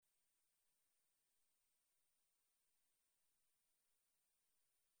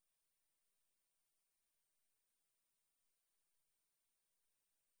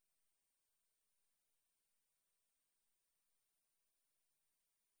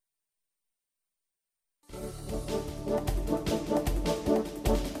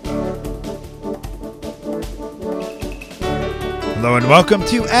Hello and welcome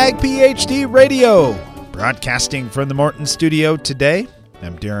to Ag PhD Radio, broadcasting from the Morton studio today.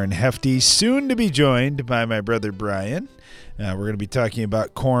 I'm Darren Hefty, soon to be joined by my brother Brian. We're going to be talking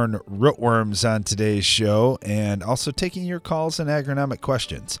about corn rootworms on today's show and also taking your calls and agronomic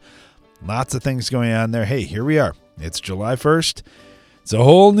questions. Lots of things going on there. Hey, here we are. It's July 1st. It's a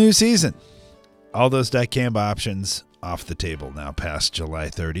whole new season. All those dicamba options off the table now past July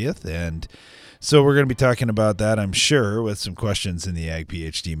 30th. And so we're going to be talking about that, I'm sure, with some questions in the Ag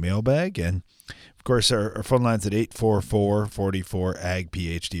PhD mailbag. And, of course, our phone lines at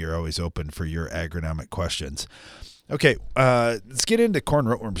 844-44-AG-PhD are always open for your agronomic questions. Okay, let's get into corn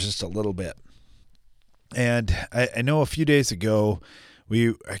rootworms just a little bit. And I know a few days ago,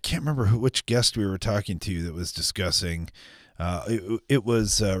 I can't remember which guest we were talking to that was discussing. It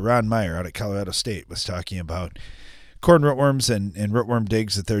was Ron Meyer out at Colorado State was talking about corn rootworms and rootworm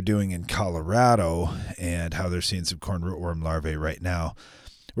digs that they're doing in Colorado and how they're seeing some corn rootworm larvae right now.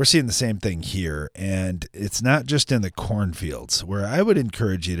 We're seeing the same thing here, and it's not just in the cornfields. Where I would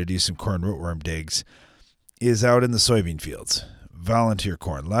encourage you to do some corn rootworm digs is out in the soybean fields, volunteer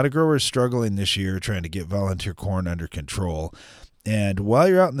corn. A lot of growers struggling this year trying to get volunteer corn under control. And while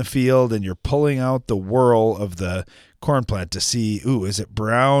you're out in the field and you're pulling out the whorl of the corn plant to see, is it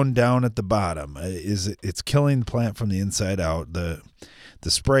brown down at the bottom? It's killing the plant from the inside out, the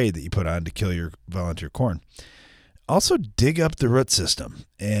spray that you put on to kill your volunteer corn. Also dig up the root system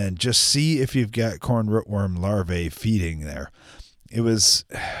and just see if you've got corn rootworm larvae feeding there. It was,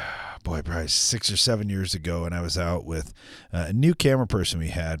 probably 6 or 7 years ago, and I was out with a new camera person we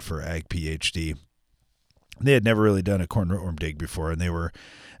had for Ag PhD. They had never really done a corn rootworm dig before, and they were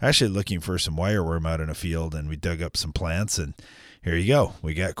actually looking for some wireworm out in a field, and we dug up some plants, and here you go.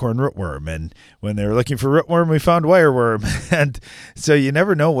 We got corn rootworm, and when they were looking for rootworm, we found wireworm. And so you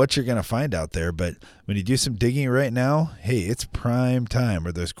never know what you're going to find out there, but when you do some digging right now, hey, it's prime time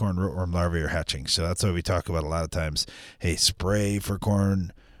where those corn rootworm larvae are hatching. So that's why we talk about a lot of times, hey, spray for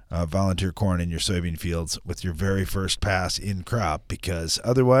corn, volunteer corn in your soybean fields with your very first pass in crop, because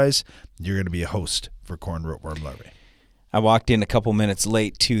otherwise you're going to be a host for corn rootworm larvae. I walked in a couple minutes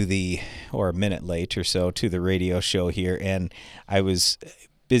late or a minute late or so to the radio show here, and I was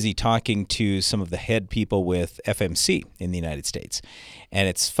busy talking to some of the head people with FMC in the United States. And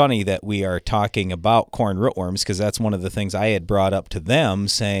it's funny that we are talking about corn rootworms because that's one of the things I had brought up to them,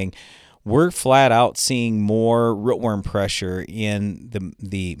 saying we're flat out seeing more rootworm pressure in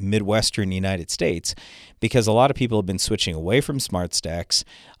the Midwestern United States because a lot of people have been switching away from Smart Stacks.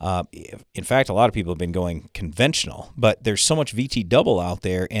 In fact, a lot of people have been going conventional, but there's so much VT double out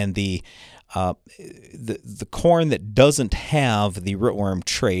there, and the corn that doesn't have the rootworm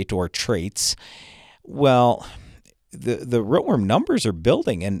trait or traits, well, the rootworm numbers are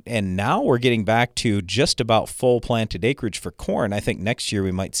building, and now we're getting back to just about full planted acreage for corn. I think next year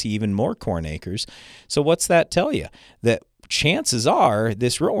we might see even more corn acres. So what's that tell you? That chances are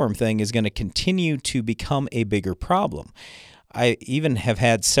this rootworm thing is going to continue to become a bigger problem. I even have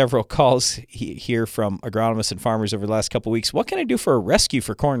had several calls here from agronomists and farmers over the last couple of weeks. What can I do for a rescue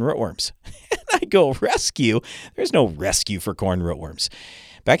for corn rootworms? And I go, rescue? There's no rescue for corn rootworms.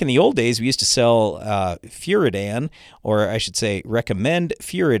 Back in the old days, we used to sell Furidan, or I should say recommend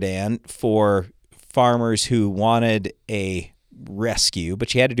Furidan for farmers who wanted a rescue,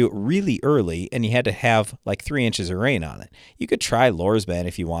 but you had to do it really early, and you had to have like 3 inches of rain on it. You could try Lorsban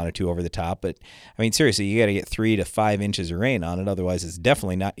if you wanted to over the top, but I mean, seriously, you got to get 3 to 5 inches of rain on it. Otherwise, it's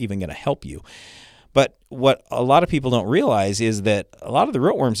definitely not even going to help you. But what a lot of people don't realize is that a lot of the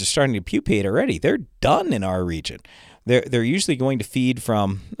rootworms are starting to pupate already. They're done in our region. They're usually going to feed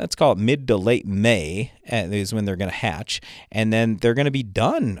from, let's call it mid to late May, is when they're going to hatch, and then they're going to be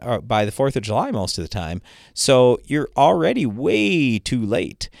done by the 4th of July most of the time. So you're already way too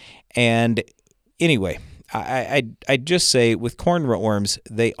late. And anyway, I just say with corn rootworms,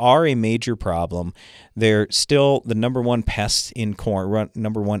 they are a major problem. They're still the number one pest in corn,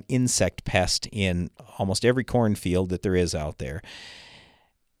 number one insect pest in almost every cornfield that there is out there.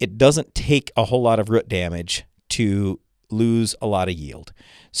 It doesn't take a whole lot of root damage to lose a lot of yield.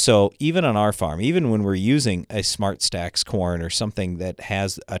 So even on our farm, even when we're using a Smart Stacks corn or something that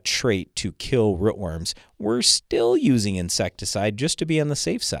has a trait to kill rootworms, we're still using insecticide just to be on the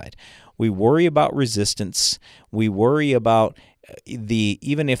safe side. We worry about resistance. We worry about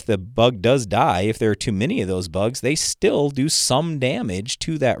even if the bug does die, if there are too many of those bugs, they still do some damage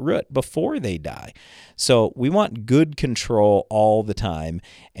to that root before they die. So we want good control all the time,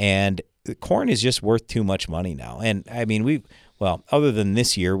 and corn is just worth too much money now. And I mean, other than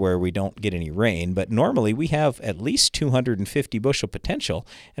this year where we don't get any rain, but normally we have at least 250 bushel potential,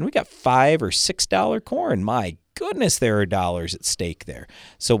 and we got $5 or $6 corn. My goodness, there are dollars at stake there.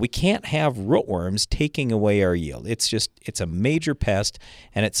 So we can't have rootworms taking away our yield. It's a major pest,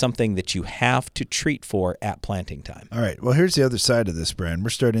 and it's something that you have to treat for at planting time. All right. Well, here's the other side of this, Brian. We're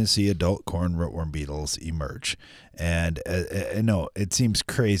starting to see adult corn rootworm beetles emerge. And I know it seems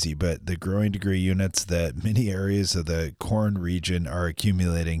crazy, but the growing degree units that many areas of the corn region are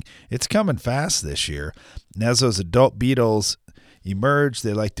accumulating, it's coming fast this year. And as those adult beetles emerge,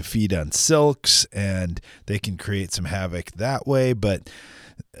 they like to feed on silks, and they can create some havoc that way. But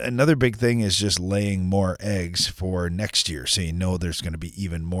another big thing is just laying more eggs for next year. So you know there's going to be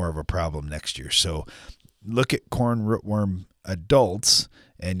even more of a problem next year. So look at corn rootworm adults,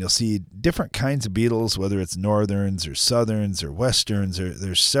 and you'll see different kinds of beetles, whether it's northerns or southerns or westerns.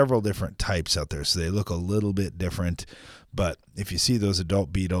 There's several different types out there, so they look a little bit different. But if you see those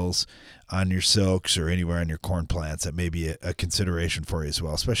adult beetles on your silks or anywhere on your corn plants, that may be a consideration for you as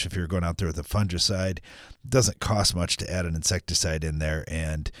well, especially if you're going out there with a fungicide. It doesn't cost much to add an insecticide in there,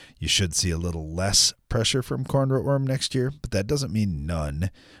 and you should see a little less pressure from corn rootworm next year, but that doesn't mean none,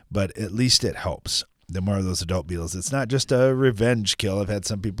 but at least it helps. The more of those adult beetles, it's not just a revenge kill. I've had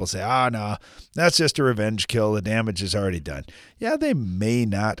some people say, no, that's just a revenge kill. The damage is already done. Yeah, they may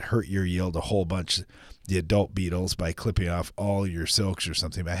not hurt your yield a whole bunch, the adult beetles, by clipping off all your silks or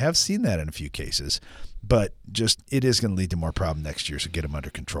something. I have seen that in a few cases, but just it is going to lead to more problem next year, so get them under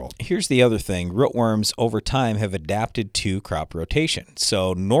control. Here's the other thing. Rootworms over time have adapted to crop rotation.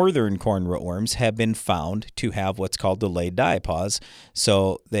 So northern corn rootworms have been found to have what's called delayed diapause.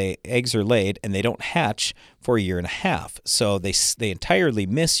 So the eggs are laid and they don't hatch for a year and a half. So they entirely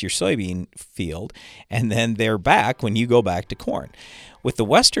miss your soybean field, and then they're back when you go back to corn. With the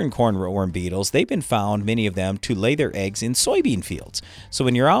western corn rootworm beetles, they've been found, many of them, to lay their eggs in soybean fields. So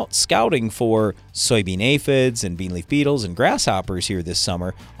when you're out scouting for soybean aphids and bean leaf beetles and grasshoppers here this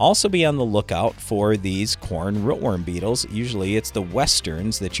summer, also be on the lookout for these corn rootworm beetles. Usually it's the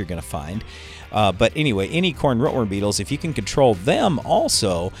westerns that you're going to find. But anyway, any corn rootworm beetles, if you can control them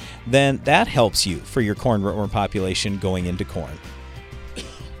also, then that helps you for your corn rootworm population going into corn.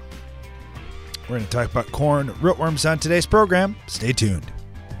 We're going to talk about corn rootworms on today's program. Stay tuned.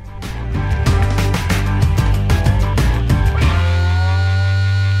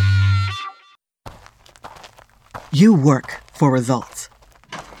 You work for results.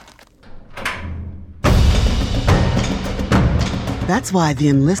 That's why the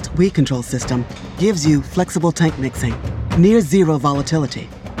Enlist Weed Control System gives you flexible tank mixing, near zero volatility,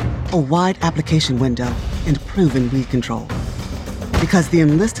 a wide application window, and proven weed control. Because the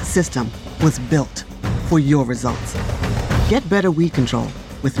Enlist system was built for your results. Get better weed control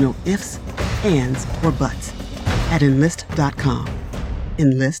with no ifs, ands, or buts at Enlist.com.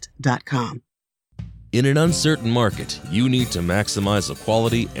 Enlist.com. In an uncertain market, you need to maximize the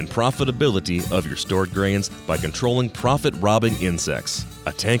quality and profitability of your stored grains by controlling profit-robbing insects.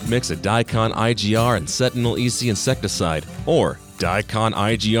 A tank mix of Dicon IGR and Sentinel EC insecticide, or Dicon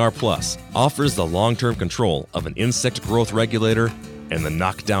IGR Plus, offers the long-term control of an insect growth regulator and the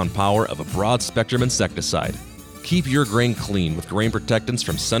knockdown power of a broad-spectrum insecticide. Keep your grain clean with grain protectants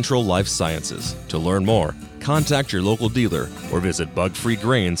from Central Life Sciences. To learn more, contact your local dealer or visit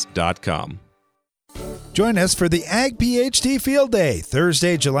bugfreegrains.com. Join us for the Ag PhD Field Day,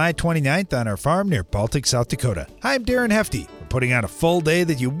 Thursday, July 29th on our farm near Baltic, South Dakota. Hi, I'm Darren Hefty. We're putting on a full day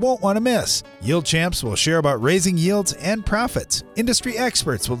that you won't want to miss. Yield Champs will share about raising yields and profits. Industry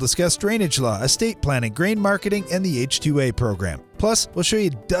experts will discuss drainage law, estate planning, grain marketing, and the H2A program. Plus, we'll show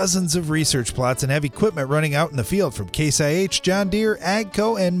you dozens of research plots and have equipment running out in the field from Case IH, John Deere,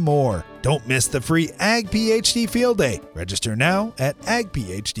 AGCO, and more. Don't miss the free Ag PhD Field Day. Register now at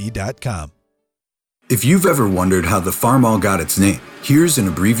agphd.com. If you've ever wondered how the Farmall got its name, here's an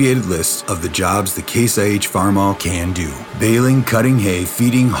abbreviated list of the jobs the Case IH Farmall can do. Baling, cutting hay,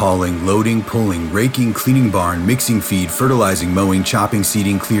 feeding, hauling, loading, pulling, raking, cleaning barn, mixing feed, fertilizing, mowing, chopping,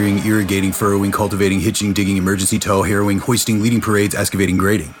 seeding, clearing, irrigating, furrowing, cultivating, hitching, digging, emergency tow, harrowing, hoisting, leading parades, excavating,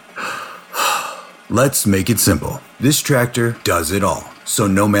 grading. Let's make it simple. This tractor does it all. So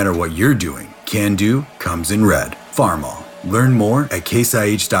no matter what you're doing, Can Do comes in red. Farmall. Learn more at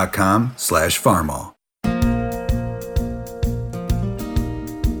caseih.com/farmall.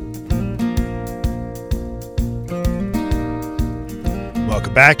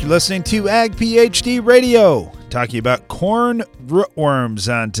 Welcome back. You're listening to Ag PhD Radio, talking about corn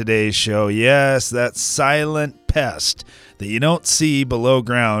rootworms on today's show. Yes, that silent pest that you don't see below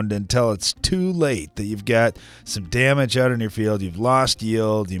ground until it's too late, that you've got some damage out in your field, you've lost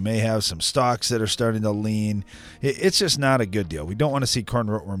yield, you may have some stalks that are starting to lean. It's just not a good deal. We don't want to see corn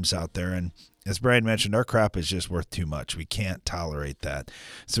rootworms out there, and as Brian mentioned, our crop is just worth too much. We can't tolerate that.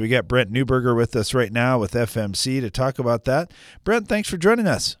 So we got Brent Newberger with us right now with FMC to talk about that. Brent, thanks for joining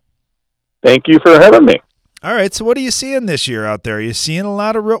us. Thank you for having me. All right, so what are you seeing this year out there? Are you seeing a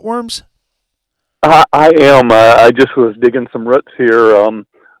lot of rootworms? I am. I just was digging some roots here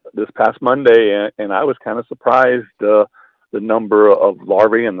this past Monday, and I was kind of surprised the number of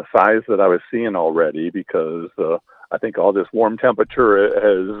larvae and the size that I was seeing already, because I think all this warm temperature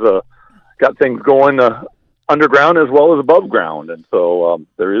has got things going underground as well as above ground. And so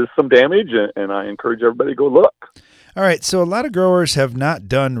there is some damage, and I encourage everybody to go look. All right, so a lot of growers have not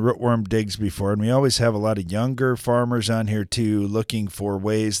done rootworm digs before, and we always have a lot of younger farmers on here too looking for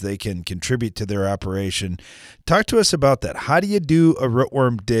ways they can contribute to their operation. Talk to us about that. How do you do a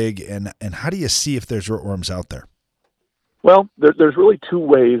rootworm dig, and how do you see if there's rootworms out there? Well, there's really two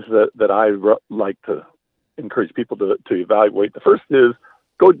ways that I like to encourage people to evaluate. The first is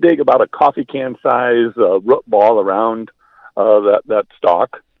go dig about a coffee can size root ball around that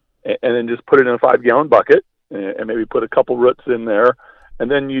stalk, and then just put it in a 5-gallon bucket, and maybe put a couple roots in there,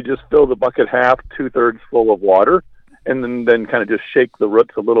 and then you just fill the bucket half, 2/3 full of water, and then kind of just shake the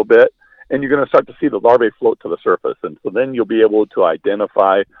roots a little bit, and you're going to start to see the larvae float to the surface. And so then you'll be able to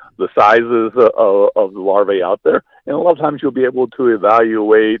identify the sizes of the larvae out there, and a lot of times you'll be able to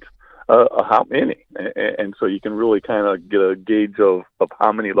evaluate how many, and so you can really kind of get a gauge of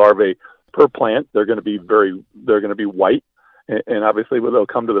how many larvae per plant. They're going to be white, and obviously they'll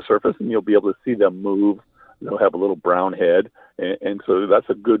come to the surface, and you'll be able to see them move. They'll have a little brown head, and so that's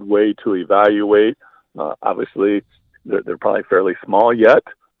a good way to evaluate. Obviously, they're probably fairly small yet,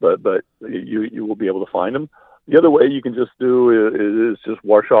 but you will be able to find them. The other way you can just do is just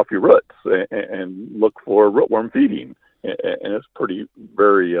wash off your roots and look for rootworm feeding, and it's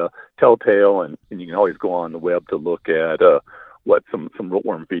very telltale. And you can always go on the web to look at what some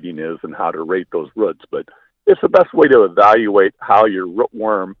rootworm feeding is and how to rate those roots. But it's the best way to evaluate how your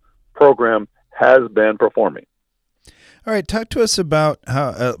rootworm program has been performing. All right, talk to us about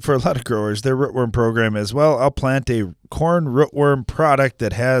how, for a lot of growers, their rootworm program is, well, I'll plant a corn rootworm product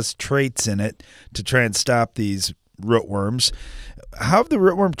that has traits in it to try and stop these rootworms. How have the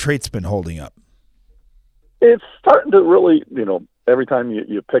rootworm traits been holding up? It's starting to really, every time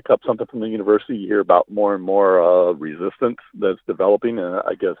you pick up something from the university, you hear about more and more resistance that's developing. And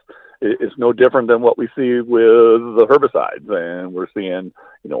I guess it's no different than what we see with the herbicides. And we're seeing,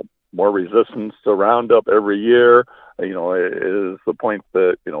 more resistance to Roundup every year. Is the point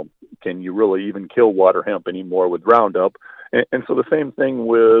that, can you really even kill water hemp anymore with Roundup? And so the same thing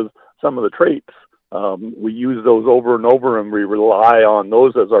with some of the traits. We use those over and over, and we rely on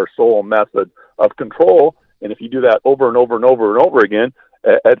those as our sole method of control. And if you do that over and over and over and over again,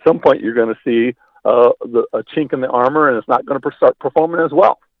 at some point you're going to see a chink in the armor, and it's not going to start performing as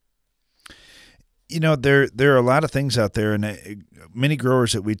well. There are a lot of things out there, and many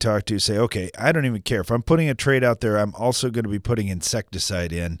growers that we talk to say, okay, I don't even care. If I'm putting a trait out there, I'm also going to be putting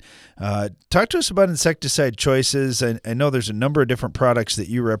insecticide in. Talk to us about insecticide choices. I know there's a number of different products that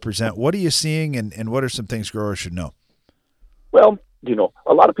you represent. What are you seeing, and what are some things growers should know? Well,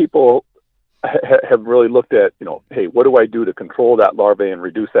 a lot of people have really looked at, hey, what do I do to control that larvae and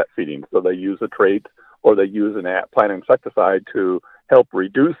reduce that feeding? So they use a trait, or they use an plant insecticide to help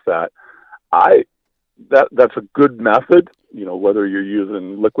reduce that. That's a good method, whether you're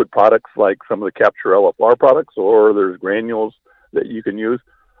using liquid products like some of the Capturella flower products, or there's granules that you can use.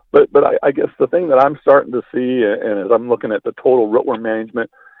 But I guess the thing that I'm starting to see, and as I'm looking at the total rootworm management,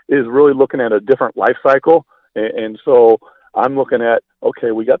 is really looking at a different life cycle. And so I'm looking at,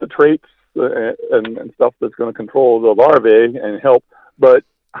 okay, we got the traits and stuff that's going to control the larvae and help, but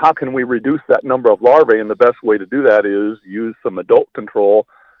how can we reduce that number of larvae? And the best way to do that is use some adult control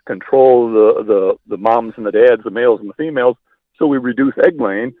the moms and the dads, the males and the females, so we reduce egg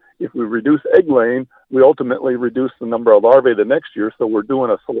laying. If we reduce egg laying, we ultimately reduce the number of larvae the next year, so we're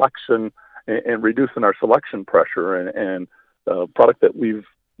doing a selection and reducing our selection pressure. And the product that we've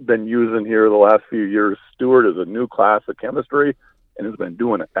been using here the last few years, Stewart, is a new class of chemistry and has been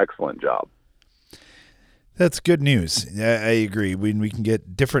doing an excellent job. That's good news. I agree. When we can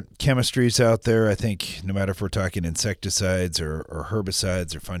get different chemistries out there, I think no matter if we're talking insecticides or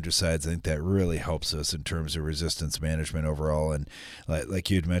herbicides or fungicides, I think that really helps us in terms of resistance management overall. And like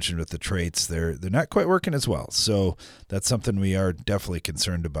you had mentioned with the traits, they're not quite working as well. So that's something we are definitely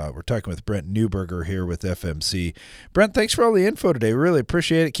concerned about. We're talking with Brent Newberger here with FMC. Brent, thanks for all the info today. We really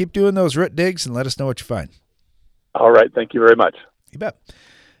appreciate it. Keep doing those root digs and let us know what you find. All right. Thank you very much. You bet.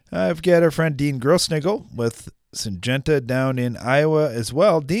 I've got our friend Dean Grossnigel with Syngenta down in Iowa as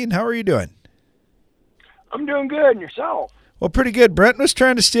well. Dean, how are you doing? I'm doing good. And yourself? Well, pretty good. Brent was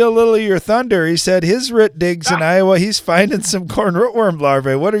trying to steal a little of your thunder. He said his root digs in Iowa, he's finding some corn rootworm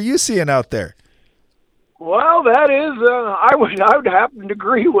larvae. What are you seeing out there? Well, that is, I would happen to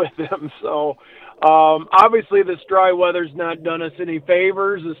agree with him. So, obviously, this dry weather's not done us any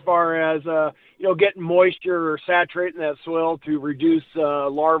favors as far as getting moisture or saturating that soil to reduce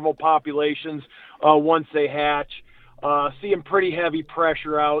larval populations once they hatch. Seeing pretty heavy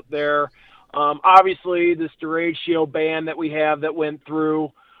pressure out there. Obviously, this derecho ban that we have that went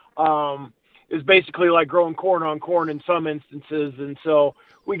through is basically like growing corn on corn in some instances, and so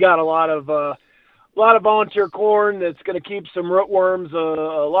we got a lot of volunteer corn that's going to keep some rootworms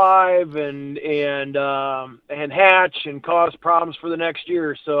alive and hatch and cause problems for the next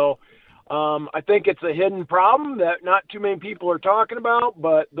year. So I think it's a hidden problem that not too many people are talking about,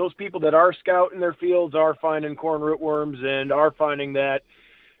 but those people that are scouting their fields are finding corn rootworms and are finding that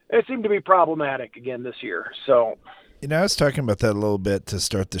it seemed to be problematic again this year. So, I was talking about that a little bit to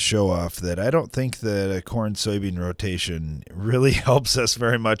start the show off, that I don't think that a corn-soybean rotation really helps us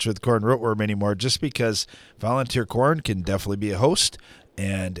very much with corn rootworm anymore, just because volunteer corn can definitely be a host,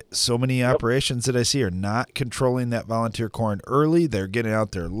 and so many operations that I see are not controlling that volunteer corn early. They're getting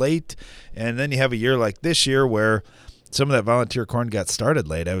out there late, and then you have a year like this year where some of that volunteer corn got started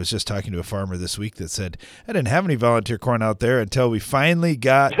late. I was just talking to a farmer this week that said, I didn't have any volunteer corn out there until we finally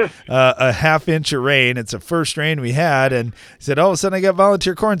got a half inch of rain. It's the first rain we had. And he said, all of a sudden I got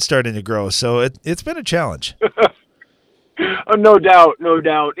volunteer corn starting to grow. So it's been a challenge. No doubt.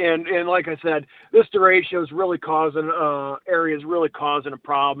 And like I said, this derecho is really causing a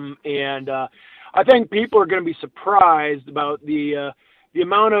problem. And I think people are going to be surprised about the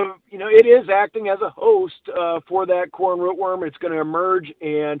amount of, it is acting as a host for that corn rootworm. It's going to emerge,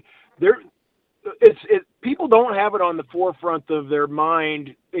 and people don't have it on the forefront of their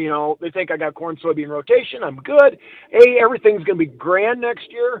mind. They think I got corn soybean rotation, I'm good. Hey, everything's going to be grand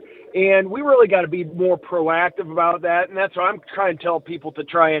next year, and we really got to be more proactive about that. And that's why I'm trying to tell people to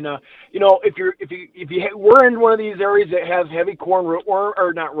try and, if we're in one of these areas that has heavy corn rootworm,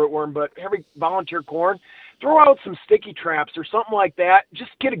 or not rootworm, but heavy volunteer corn, throw out some sticky traps or something like that. Just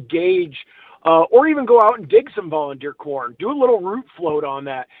get a gauge, or even go out and dig some volunteer corn. Do a little root float on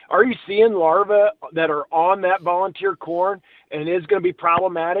that. Are you seeing larvae that are on that volunteer corn and is going to be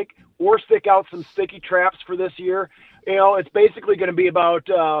problematic? Or stick out some sticky traps for this year. It's basically going to be about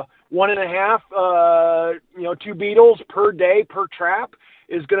 1.5, 2 beetles per day per trap.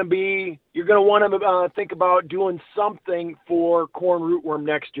 Is going to be, you're going to want to think about doing something for corn rootworm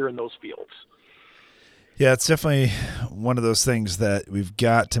next year in those fields. Yeah, it's definitely one of those things that we've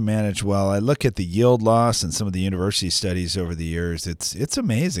got to manage well. I look at the yield loss and some of the university studies over the years. It's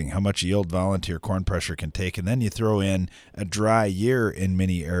amazing how much yield volunteer corn pressure can take. And then you throw in a dry year in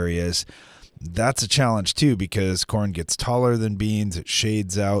many areas. That's a challenge too, because corn gets taller than beans. It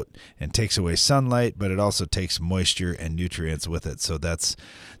shades out and takes away sunlight, but it also takes moisture and nutrients with it. So that's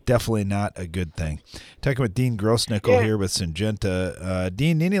definitely not a good thing. Talking with Dean Grossnickel here with Syngenta.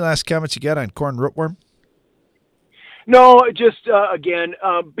 Dean, any last comments you got on corn rootworm? No, just, again,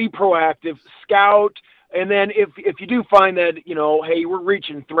 be proactive, scout, and then if you do find that, hey, we're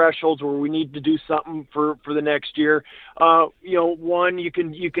reaching thresholds where we need to do something for the next year, one, you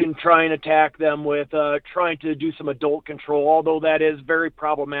can try and attack them with trying to do some adult control, although that is very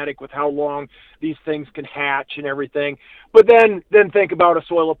problematic with how long these things can hatch and everything. But then think about a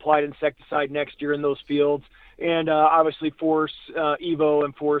soil-applied insecticide next year in those fields. And obviously Force Evo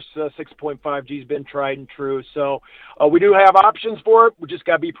and Force 6.5G has been tried and true. So we do have options for it. We just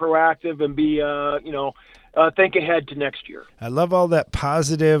got to be proactive and be, think ahead to next year. I love all that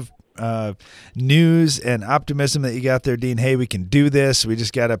positive news and optimism that you got there, Dean. Hey, we can do this. We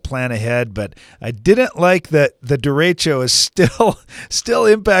just got to plan ahead. But I didn't like that the derecho is still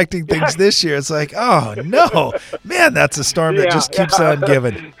impacting things this year. It's like, oh, no. Man, that's a storm that just keeps on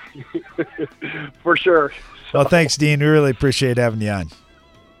giving. For sure. Well, thanks, Dean. We really appreciate having you on.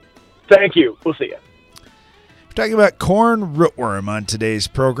 Thank you. We'll see you. We're talking about corn rootworm on today's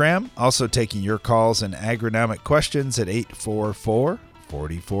program. Also taking your calls and agronomic questions at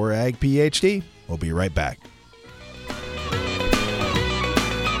 844-44-AG-PhD. We'll be right back.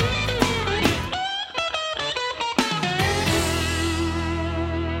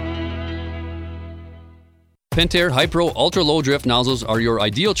 Pentair Hypro Ultra Low Drift nozzles are your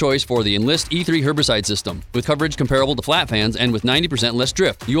ideal choice for the Enlist E3 herbicide system. With coverage comparable to flat fans and with 90% less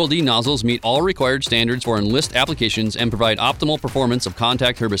drift, ULD nozzles meet all required standards for Enlist applications and provide optimal performance of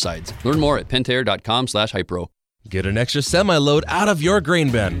contact herbicides. Learn more at pentair.com/hypro. Get an extra semi-load out of your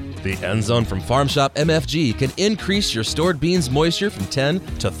grain bin. The End Zone from Farm Shop MFG can increase your stored beans moisture from 10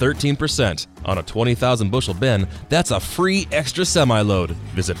 to 13%. On a 20,000 bushel bin, that's a free extra semi-load.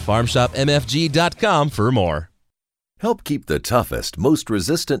 Visit farmshopmfg.com for more. Help keep the toughest, most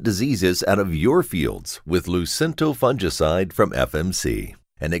resistant diseases out of your fields with Lucento fungicide from FMC.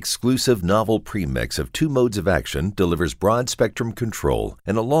 An exclusive novel premix of 2 modes of action delivers broad-spectrum control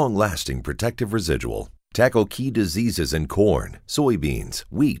and a long-lasting protective residual. Tackle key diseases in corn, soybeans,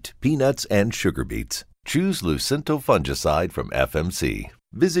 wheat, peanuts, and sugar beets. Choose Lucento fungicide from FMC.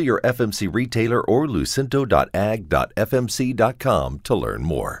 Visit your FMC retailer or lucento.ag.fmc.com to learn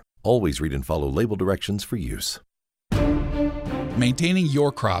more. Always read and follow label directions for use. Maintaining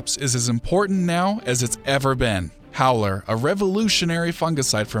your crops is as important now as it's ever been. Howler, a revolutionary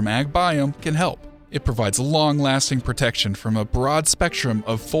fungicide from AgBiome, can help. It provides long-lasting protection from a broad spectrum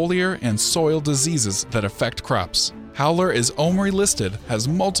of foliar and soil diseases that affect crops. Howler is OMRI listed, has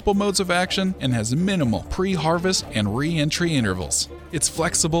multiple modes of action, and has minimal pre-harvest and re-entry intervals. It's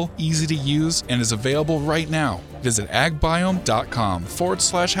flexible, easy to use, and is available right now. Visit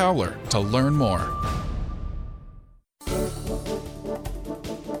agbiome.com/howler to learn more.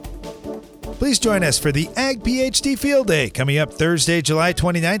 Please join us for the Ag PhD Field Day coming up Thursday, July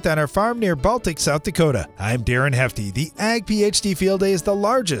 29th on our farm near Baltic, South Dakota. I'm Darren Hefty. The Ag PhD Field Day is the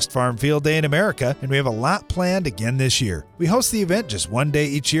largest farm field day in America, and we have a lot planned again this year. We host the event just one day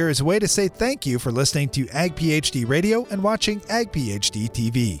each year as a way to say thank you for listening to Ag PhD Radio and watching Ag PhD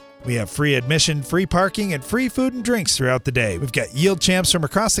TV. We have free admission, free parking, and free food and drinks throughout the day. We've got yield champs from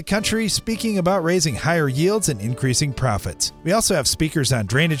across the country speaking about raising higher yields and increasing profits. We also have speakers on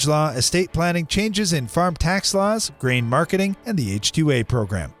drainage law, estate planning, changes in farm tax laws, grain marketing, and the H-2A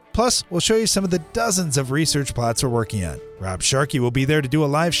program. Plus, we'll show you some of the dozens of research plots we're working on. Rob Sharkey will be there to do a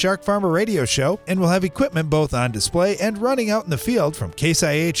live Shark Farmer radio show, and we'll have equipment both on display and running out in the field from Case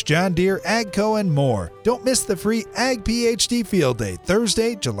IH, John Deere, AGCO, and more. Don't miss the free Ag PhD Field Day,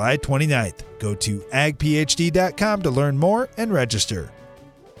 Thursday, July 29th. Go to agphd.com to learn more and register.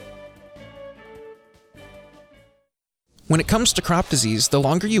 When it comes to crop disease, the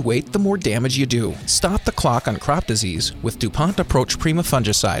longer you wait, the more damage you do. Stop the clock on crop disease with DuPont Approach Prima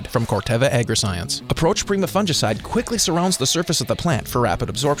fungicide from Corteva Agriscience. Approach Prima fungicide quickly surrounds the surface of the plant for rapid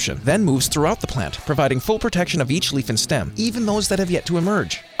absorption, then moves throughout the plant, providing full protection of each leaf and stem, even those that have yet to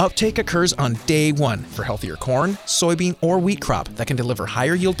emerge. Uptake occurs on day 1 for healthier corn, soybean, or wheat crop that can deliver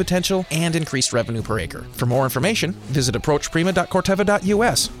higher yield potential and increased revenue per acre. For more information, visit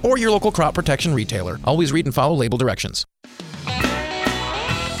approachprima.corteva.us or your local crop protection retailer. Always read and follow label directions.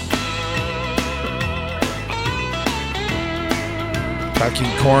 Talking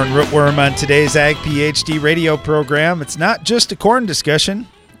corn rootworm on today's Ag PhD radio program. It's not just a corn discussion.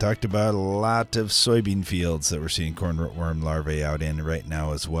 Talked about a lot of soybean fields that we're seeing corn rootworm larvae out in right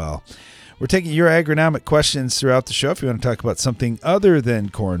now as well. We're taking your agronomic questions throughout the show. If you want to talk about something other than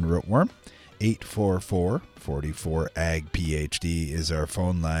corn rootworm, 844-44-AG-PhD is our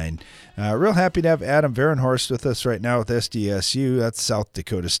phone line. Real happy to have Adam Varenhorst with us right now with SDSU. That's South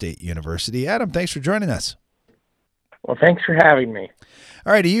Dakota State University. Adam, thanks for joining us. Well, thanks for having me.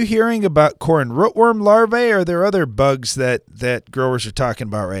 All right, are you hearing about corn rootworm larvae, or are there other bugs that growers are talking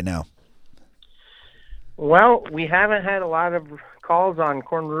about right now? Well, we haven't had a lot of calls on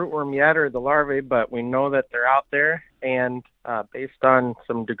corn rootworm yet or the larvae, but we know that they're out there, and based on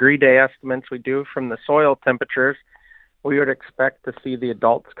some degree day estimates we do from the soil temperatures, we would expect to see the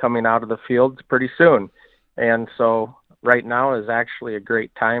adults coming out of the fields pretty soon. And so right now is actually a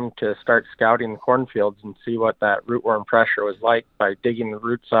great time to start scouting the cornfields and see what that rootworm pressure was like by digging the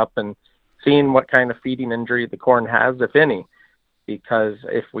roots up and seeing what kind of feeding injury the corn has, if any. Because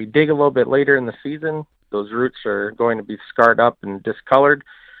if we dig a little bit later in the season, those roots are going to be scarred up and discolored,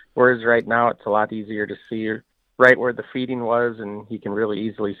 whereas right now it's a lot easier to see right where the feeding was, and you can really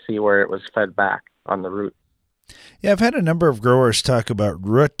easily see where it was fed back on the root. Yeah, I've had a number of growers talk about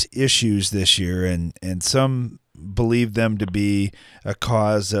root issues this year, and some believe them to be a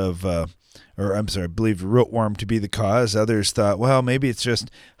cause of, believed rootworm to be the cause. Others thought, well, maybe it's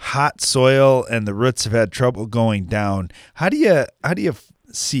just hot soil and the roots have had trouble going down. How do you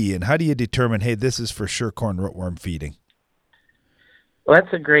see and how do you determine, hey, this is for sure corn rootworm feeding? Well,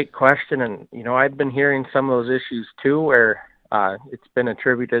 that's a great question, and I've been hearing some of those issues too, where it's been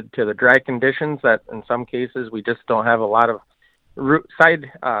attributed to the dry conditions that in some cases we just don't have a lot of root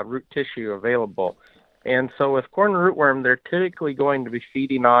tissue available. And so with corn rootworm, they're typically going to be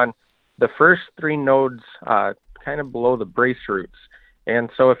feeding on the first 3 nodes kind of below the brace roots.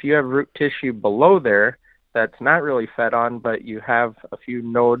 And so if you have root tissue below there that's not really fed on, but you have a few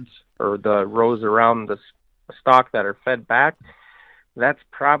nodes or the rows around stalk that are fed back, that's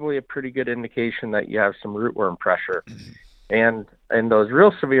probably a pretty good indication that you have some rootworm pressure. And in those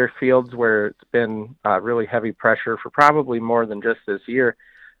real severe fields where it's been really heavy pressure for probably more than just this year,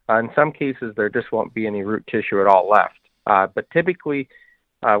 in some cases there just won't be any root tissue at all left. But typically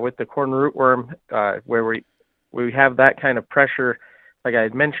with the corn rootworm, where we have that kind of pressure, like I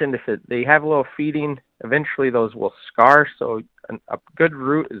had mentioned, if they have a little feeding, eventually those will scar. So a good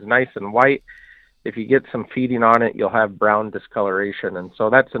root is nice and white. If you get some feeding on it, you'll have brown discoloration. And so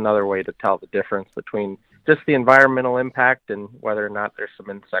that's another way to tell the difference between just the environmental impact and whether or not there's some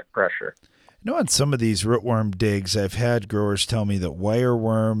insect pressure. On some of these rootworm digs, I've had growers tell me that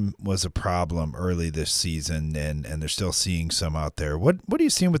wireworm was a problem early this season, and they're still seeing some out there. What are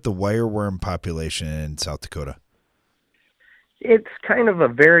you seeing with the wireworm population in South Dakota? It's kind of a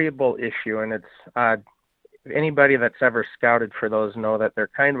variable issue, and it's anybody that's ever scouted for those know that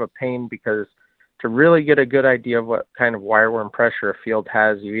they're kind of a pain, because to really get a good idea of what kind of wireworm pressure a field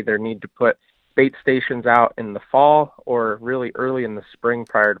has, you either need to put bait stations out in the fall or really early in the spring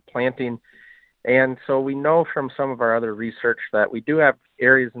prior to planting. And so we know from some of our other research that we do have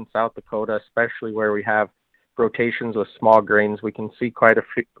areas in South Dakota, especially where we have rotations with small grains, we can see quite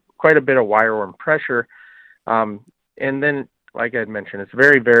a bit of wireworm pressure. And then, like I had mentioned, it's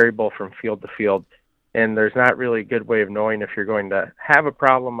very variable from field to field, and there's not really a good way of knowing if you're going to have a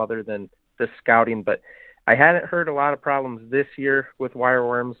problem other than just scouting. But I hadn't heard a lot of problems this year with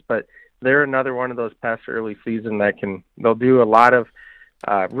wireworms, but they're another one of those pests early season that they'll do a lot of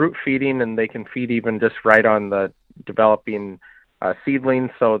root feeding, and they can feed even just right on the developing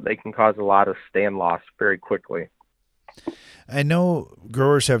seedlings, so they can cause a lot of stand loss very quickly. I know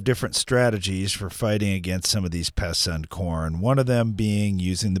growers have different strategies for fighting against some of these pests on corn, one of them being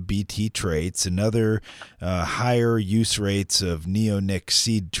using the BT traits, another higher use rates of neonic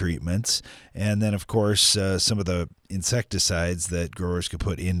seed treatments, and then, of course, some of the insecticides that growers could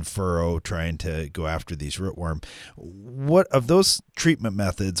put in furrow trying to go after these rootworm. What of those treatment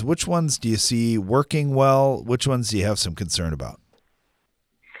methods, which ones do you see working well? Which ones do you have some concern about?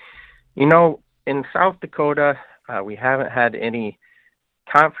 In South Dakota, we haven't had any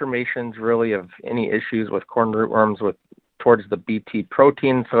confirmations really of any issues with corn rootworms towards the BT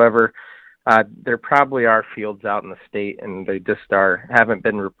proteins. However, there probably are fields out in the state, and they just haven't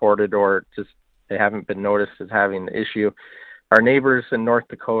been reported, or just they haven't been noticed as having an issue. Our neighbors in North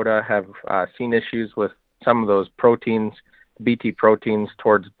Dakota have seen issues with some of those proteins, BT proteins,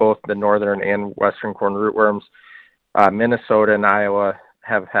 towards both the northern and western corn rootworms. Minnesota and Iowa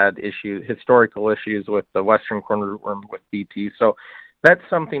have had historical issues with the western corn rootworm with BT. So that's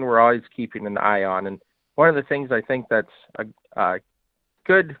something we're always keeping an eye on. And one of the things I think that's a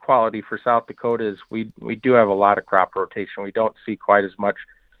good quality for South Dakota is we do have a lot of crop rotation. We don't see quite as much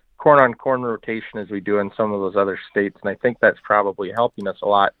corn on corn rotation as we do in some of those other states. And I think that's probably helping us a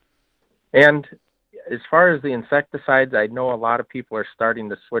lot. And as far as the insecticides, I know a lot of people are starting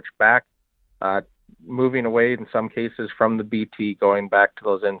to switch back, moving away in some cases from the BT, going back to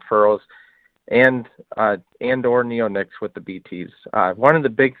those in-furrows and or neonics with the BTs. One of the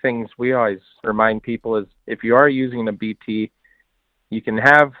big things we always remind people is if you are using a BT, you can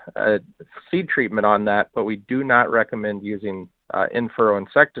have a seed treatment on that, but we do not recommend using in-furrow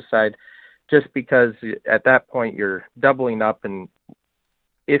insecticide, just because at that point you're doubling up, and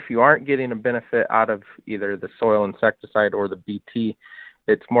if you aren't getting a benefit out of either the soil insecticide or the BT,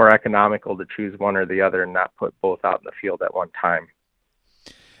 it's more economical to choose one or the other and not put both out in the field at one time.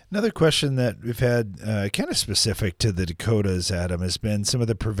 Another question that we've had kind of specific to the Dakotas, Adam, has been some of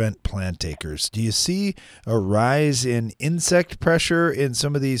the prevent plant acres. Do you see a rise in insect pressure in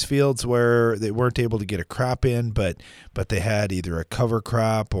some of these fields where they weren't able to get a crop in, but they had either a cover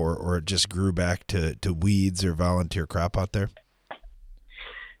crop or it just grew back to weeds or volunteer crop out there?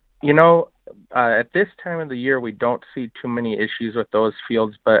 At this time of the year, we don't see too many issues with those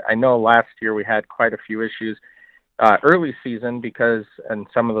fields, but I know last year we had quite a few issues early season because in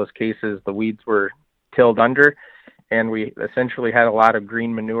some of those cases the weeds were tilled under, and we essentially had a lot of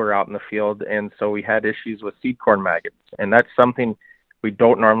green manure out in the field, and so we had issues with seed corn maggots. And that's something we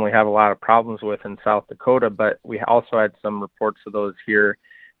don't normally have a lot of problems with in South Dakota, but we also had some reports of those here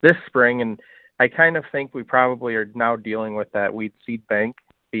this spring, and I kind of think we probably are now dealing with that weed seed bank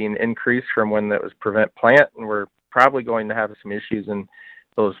being increased from when that was prevent plant, and we're probably going to have some issues in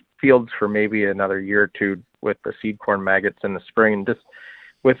those fields for maybe another year or two with the seed corn maggots in the spring. And just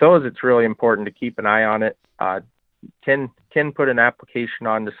with those, it's really important to keep an eye on it. Can put an application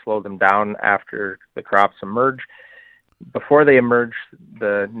on to slow them down after the crops emerge. Before they emerge,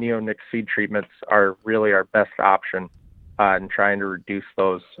 the neonic seed treatments are really our best option in trying to reduce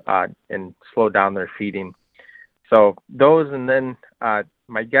those and slow down their feeding. So those, and then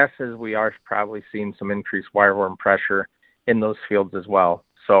my guess is we are probably seeing some increased wireworm pressure in those fields as well.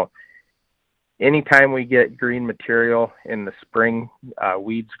 So anytime we get green material in the spring,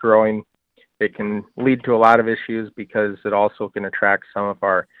 weeds growing, it can lead to a lot of issues because it also can attract some of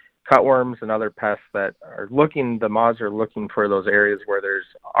our cutworms and other pests that are looking, the moths are looking for those areas where there's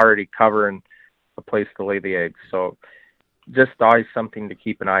already cover and a place to lay the eggs. So just always something to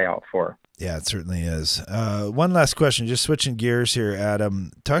keep an eye out for. Yeah, it certainly is. One last question, just switching gears here,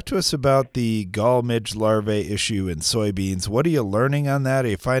 Adam. Talk to us about the gall midge larvae issue in soybeans. What are you learning on that? Are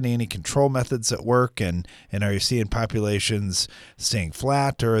you finding any control methods at work? And are you seeing populations staying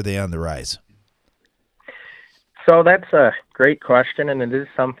flat, or are they on the rise? So that's a great question, and it is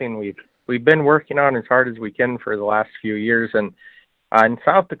something we've been working on as hard as we can for the last few years. And in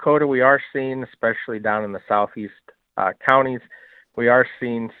South Dakota, we are seeing, especially down in the southeast counties, we are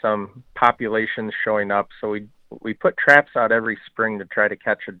seeing some populations showing up. So we put traps out every spring to try to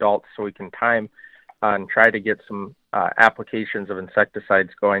catch adults so we can time and try to get some applications of insecticides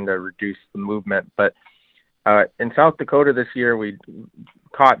going to reduce the movement. But in South Dakota this year, we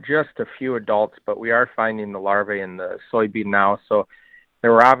caught just a few adults, but we are finding the larvae in the soybean now. So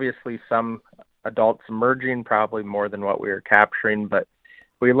there were obviously some adults emerging, probably more than what we were capturing. But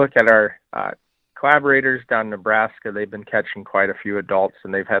we look at our collaborators down in Nebraska, they've been catching quite a few adults,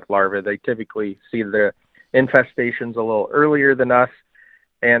 and they've had larvae. They typically see the infestations a little earlier than us.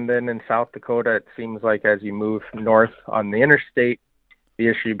 And then in South Dakota, it seems like as you move north on the interstate, the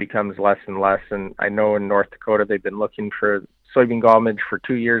issue becomes less and less. And I know in North Dakota, they've been looking for soybean gall midge for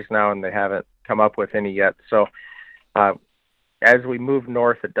 2 years now, and they haven't come up with any yet. So as we move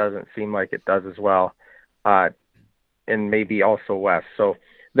north, it doesn't seem like it does as well, and maybe also west. So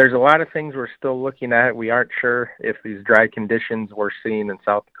there's a lot of things we're still looking at. We aren't sure if these dry conditions we're seeing in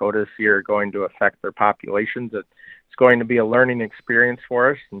South Dakota this year are going to affect their populations. It's going to be a learning experience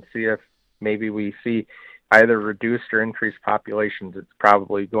for us, and see if maybe we see either reduced or increased populations. It's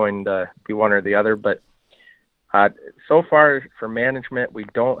probably going to be one or the other. But so far for management, we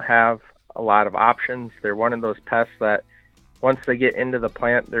don't have a lot of options. They're one of those pests that once they get into the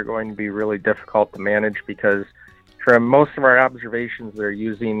plant, they're going to be really difficult to manage, because from most of our observations, they're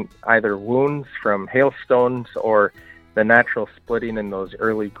using either wounds from hailstones or the natural splitting in those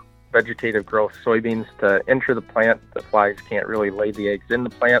early vegetative growth soybeans to enter the plant. The flies can't really lay the eggs in the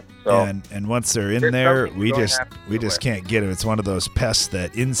plant. So and once they're in there, we just can't get them. It's one of those pests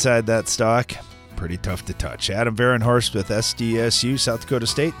that inside that stalk, pretty tough to touch. Adam Varenhorst with SDSU, South Dakota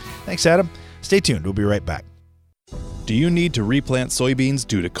State. Thanks, Adam. Stay tuned. We'll be right back. Do you need to replant soybeans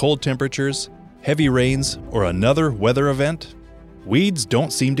due to cold temperatures, heavy rains, or another weather event? Weeds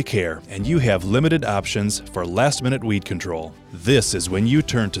don't seem to care, and you have limited options for last-minute weed control. This is when you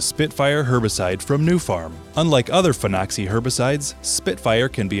turn to Spitfire herbicide from New Farm. Unlike other Phenoxy herbicides, Spitfire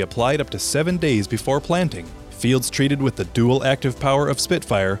can be applied up to 7 days before planting. Fields treated with the dual active power of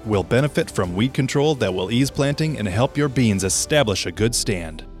Spitfire will benefit from weed control that will ease planting and help your beans establish a good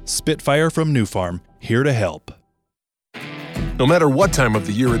stand. Spitfire from New Farm, here to help. No matter what time of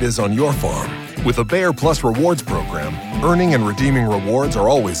the year it is on your farm, with a Bayer Plus Rewards program, earning and redeeming rewards are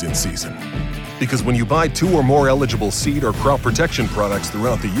always in season. Because when you buy 2 or more eligible seed or crop protection products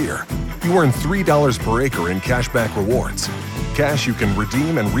throughout the year, you earn $3 per acre in cashback rewards. Cash you can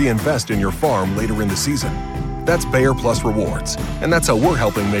redeem and reinvest in your farm later in the season. That's Bayer Plus Rewards, and that's how we're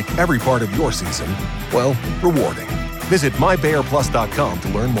helping make every part of your season, well, rewarding. Visit mybayerplus.com to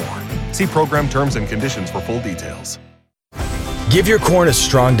learn more. See program terms and conditions for full details. Give your corn a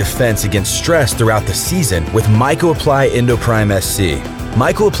strong defense against stress throughout the season with MycoApply Endoprime SC.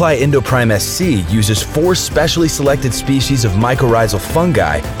 MycoApply Endoprime SC uses 4 specially selected species of mycorrhizal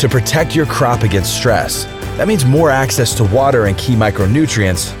fungi to protect your crop against stress. That means more access to water and key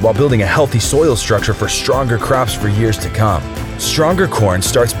micronutrients while building a healthy soil structure for stronger crops for years to come. Stronger corn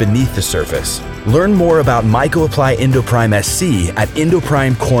starts beneath the surface. Learn more about MycoApply Endoprime SC at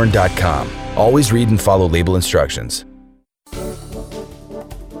endoprimecorn.com. Always read and follow label instructions.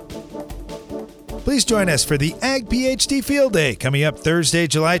 Please join us for the Ag PhD Field Day coming up Thursday,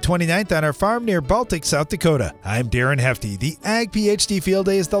 July 29th on our farm near Baltic, South Dakota. I'm Darren Hefty. The Ag PhD Field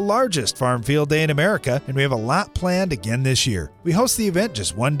Day is the largest farm field day in America, and we have a lot planned again this year. We host the event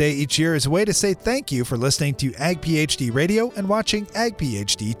just one day each year as a way to say thank you for listening to Ag PhD Radio and watching Ag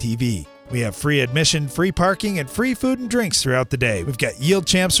PhD TV. We have free admission, free parking, and free food and drinks throughout the day. We've got yield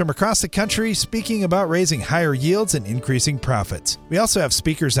champs from across the country speaking about raising higher yields and increasing profits. We also have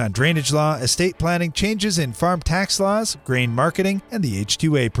speakers on drainage law, estate planning, changes in farm tax laws, grain marketing, and the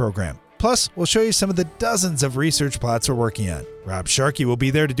H-2A program. Plus, we'll show you some of the dozens of research plots we're working on. Rob Sharkey will be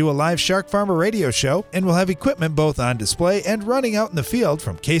there to do a live Shark Farmer radio show, and we'll have equipment both on display and running out in the field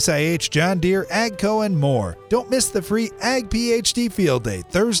from Case IH, John Deere, AGCO, and more. Don't miss the free Ag PhD Field Day,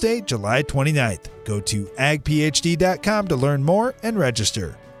 Thursday, July 29th. Go to agphd.com to learn more and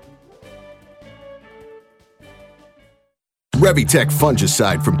register. Revitec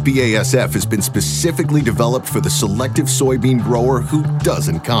fungicide from BASF has been specifically developed for the selective soybean grower who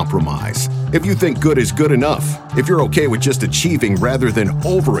doesn't compromise. If you think good is good enough, if you're okay with just achieving rather than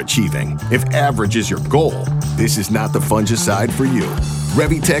overachieving, if average is your goal, this is not the fungicide for you.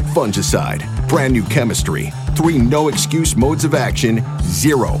 Revitec fungicide, brand new chemistry, 3 no-excuse modes of action,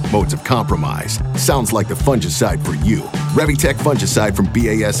 0 modes of compromise. Sounds like the fungicide for you. Revitec fungicide from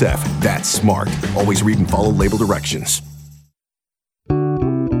BASF. That's smart. Always read and follow label directions.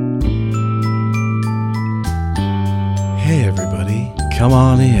 Hey everybody, come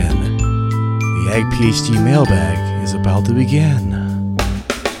on in. The Ag PhD mailbag is about to begin.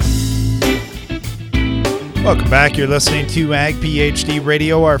 Welcome back. You're listening to Ag PhD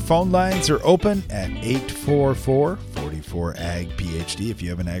Radio. Our phone lines are open at 844-44-AG-PhD if you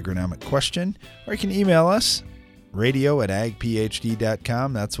have an agronomic question, or you can email us,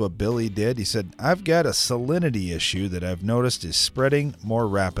 radio@agphd.com. That's what Billy did. He said, I've got a salinity issue that I've noticed is spreading more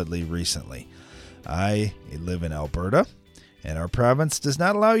rapidly recently. I live in Alberta, and our province does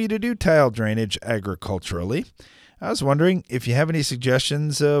not allow you to do tile drainage agriculturally. I was wondering if you have any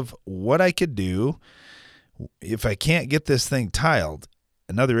suggestions of what I could do if I can't get this thing tiled.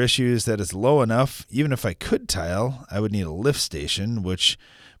 Another issue is that it's low enough, even if I could tile, I would need a lift station, which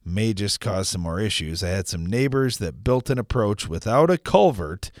may just cause some more issues. I had some neighbors that built an approach without a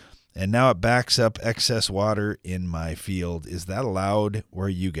culvert, and now it backs up excess water in my field. Is that allowed where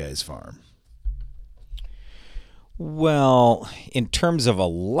you guys farm? Well, in terms of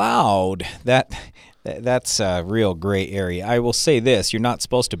allowed, that's a real gray area. I will say this, you're not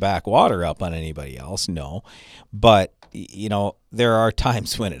supposed to back water up on anybody else, no. But, you know, there are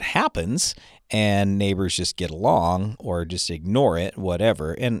times when it happens and neighbors just get along or just ignore it,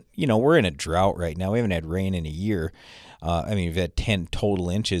 whatever. And, you know, we're in a drought right now. We haven't had rain in a year. We've had 10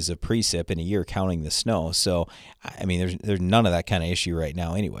 total inches of precip in a year counting the snow. So, I mean, there's none of that kind of issue right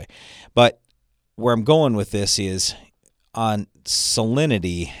now anyway. But where I'm going with this is on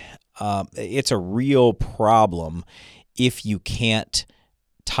salinity. It's a real problem if you can't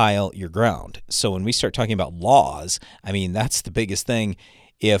tile your ground. So when we start talking about laws, I mean, that's the biggest thing.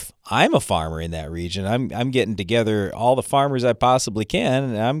 If I'm a farmer in that region, I'm getting together all the farmers I possibly can,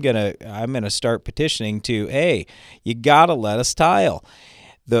 and I'm gonna start petitioning to, hey, you gotta let us tile.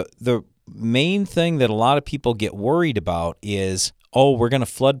 The main thing that a lot of people get worried about is, oh, we're going to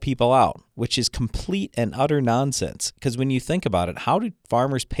flood people out, which is complete and utter nonsense. Because when you think about it, how do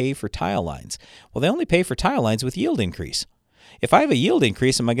farmers pay for tile lines? Well, they only pay for tile lines with yield increase. If I have a yield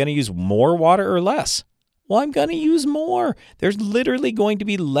increase, am I going to use more water or less? Well, I'm going to use more. There's literally going to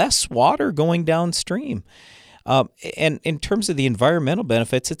be less water going downstream. And in terms of the environmental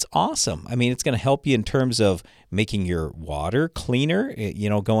benefits, it's awesome. I mean, it's going to help you in terms of making your water cleaner, you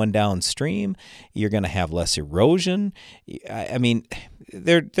know, going downstream. You're going to have less erosion. I mean,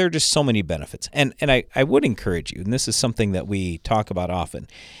 there are just so many benefits. And I would encourage you, and this is something that we talk about often,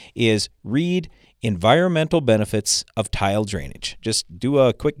 is read environmental benefits of tile drainage. Just do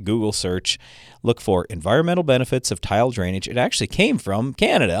a quick Google search. Look for environmental benefits of tile drainage. It actually came from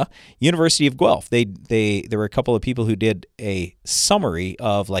Canada, University of Guelph. There were a couple of people who did a summary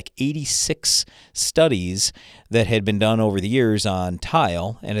of like 86 studies that had been done over the years on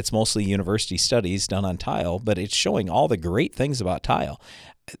tile, and it's mostly university studies done on tile, but it's showing all the great things about tile.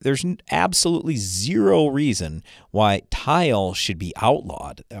 There's absolutely zero reason why tile should be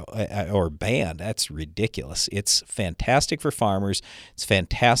outlawed or banned. That's ridiculous. It's fantastic for farmers. It's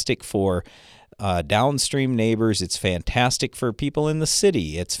fantastic for downstream neighbors. It's fantastic for people in the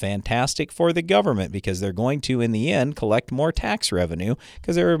city. It's fantastic for the government because they're going to, in the end, collect more tax revenue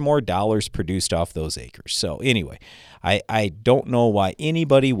because there are more dollars produced off those acres. So anyway, I don't know why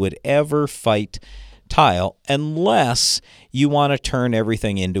anybody would ever fight tile unless you want to turn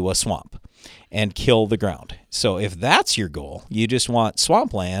everything into a swamp and kill the ground. So if that's your goal, you just want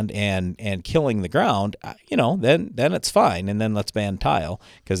swampland and killing the ground, you know, then it's fine. And then let's ban tile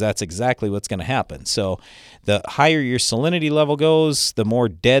because that's exactly what's going to happen. So the higher your salinity level goes, the more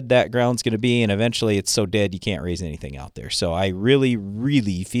dead that ground's going to be. And eventually it's so dead you can't raise anything out there. So I really,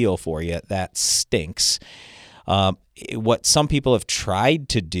 really feel for you. That stinks. What some people have tried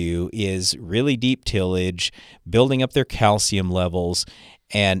to do is really deep tillage, building up their calcium levels,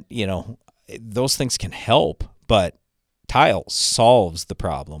 and, you know, those things can help, but tile solves the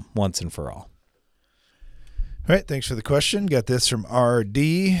problem once and for all. All right, thanks for the question. Got this from RD,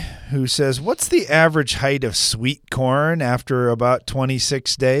 who says, what's the average height of sweet corn after about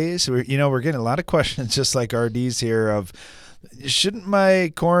 26 days? We're getting a lot of questions just like RD's here of, shouldn't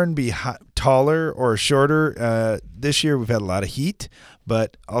my corn be taller or shorter? This year we've had a lot of heat,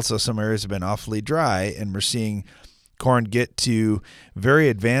 but also some areas have been awfully dry, and we're seeing corn get to very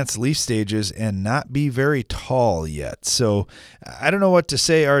advanced leaf stages and not be very tall yet. So I don't know what to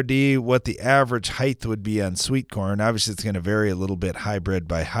say, RD, what the average height would be on sweet corn. Obviously, it's going to vary a little bit hybrid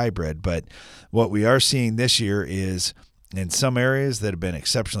by hybrid, but what we are seeing this year is in some areas that have been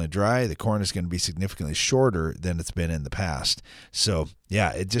exceptionally dry, the corn is going to be significantly shorter than it's been in the past. So,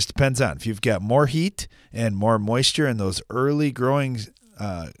 yeah, it just depends on if you've got more heat and more moisture in those early growing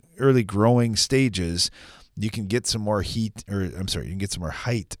stages, you can get some more you can get some more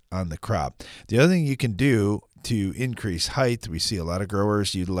height on the crop. The other thing you can do to increase height, we see a lot of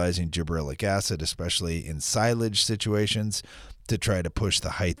growers utilizing gibberellic acid, especially in silage situations, to try to push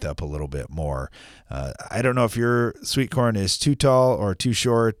the height up a little bit more. I don't know if your sweet corn is too tall or too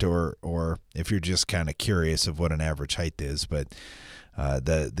short, or if you're just kind of curious of what an average height is, but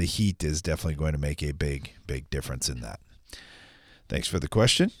the heat is definitely going to make a big difference in that. Thanks for the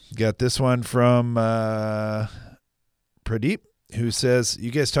question. Got this one from Pradeep, who says,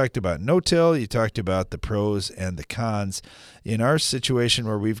 you guys talked about no-till. You talked about the pros and the cons. In our situation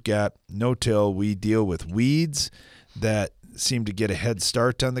where we've got no-till, we deal with weeds that seem to get a head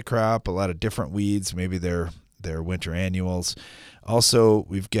start on the crop, a lot of different weeds. Maybe they're winter annuals. Also,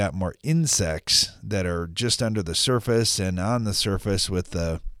 we've got more insects that are just under the surface and on the surface with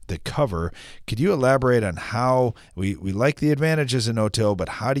the cover. Could you elaborate on how we like the advantages of no-till, but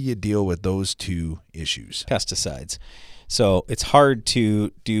how do you deal with those two issues? Pesticides. So it's hard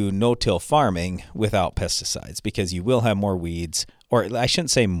to do no-till farming without pesticides because you will have more weeds, or I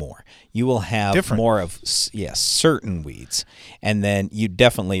shouldn't say more. You will have more of, certain weeds. And then you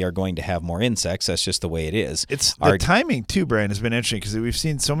definitely are going to have more insects. That's just the way it is. It's the timing too, Brian, has been interesting because we've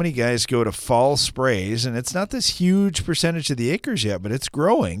seen so many guys go to fall sprays, and it's not this huge percentage of the acres yet, but it's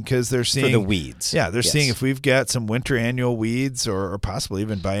growing because they're seeing for the weeds. Yeah, they're seeing if we've got some winter annual weeds or possibly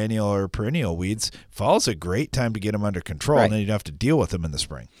even biennial or perennial weeds, fall's a great time to get them under control, and then you don't have to deal with them in the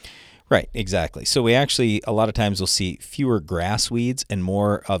spring. Right, exactly. So we actually, a lot of times we'll see fewer grass weeds and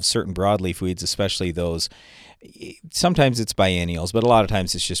more of certain broadleaf weeds, especially those. Sometimes it's biennials, but a lot of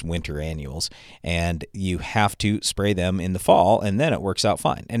times it's just winter annuals. And you have to spray them in the fall, and then it works out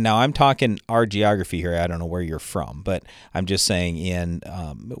fine. And now I'm talking our geography here. I don't know where you're from, but I'm just saying in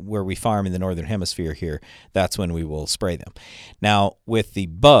where we farm in the northern hemisphere here, that's when we will spray them. Now, with the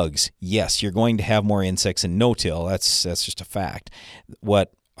bugs, yes, you're going to have more insects in no-till. That's just a fact.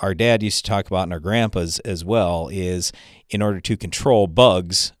 What our dad used to talk about, and our grandpas as well, is in order to control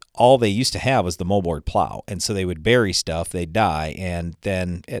bugs, all they used to have was the moldboard plow. And so they would bury stuff, they'd die, and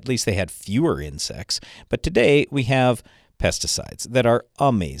then at least they had fewer insects. But today we have pesticides that are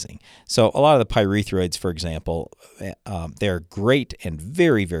amazing. So a lot of the pyrethroids, for example, they're great and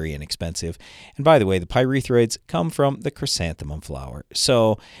very, very inexpensive. And by the way, the pyrethroids come from the chrysanthemum flower.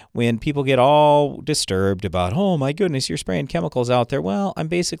 So when people get all disturbed about, oh my goodness, you're spraying chemicals out there, well, I'm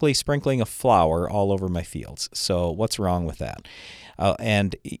basically sprinkling a flower all over my fields. So what's wrong with that?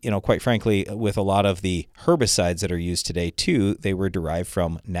 And, quite frankly, with a lot of the herbicides that are used today, too, they were derived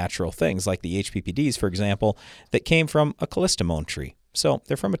from natural things like the HPPDs, for example, that came from a callistemon tree. So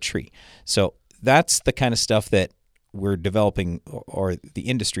they're from a tree. So that's the kind of stuff that we're developing, or the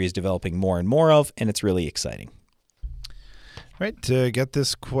industry is developing more and more of, and it's really exciting. Right, to get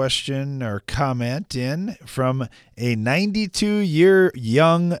this question or comment in from a 92-year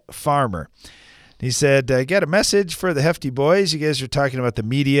young farmer. He said, I got a message for the Hefty Boys. You guys are talking about the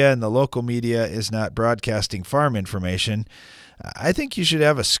media, and the local media is not broadcasting farm information. I think you should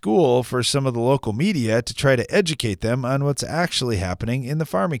have a school for some of the local media to try to educate them on what's actually happening in the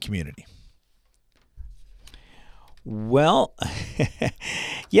farming community. Well,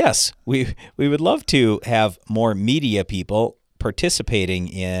 yes, we would love to have more media people participating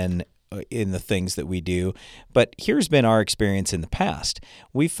in the things that we do. But here's been our experience in the past.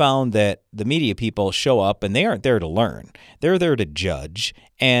 We found that the media people show up and they aren't there to learn. They're there to judge,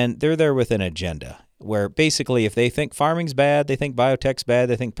 and they're there with an agenda where basically if they think farming's bad, they think biotech's bad,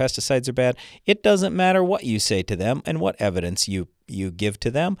 they think pesticides are bad, it doesn't matter what you say to them and what evidence you give to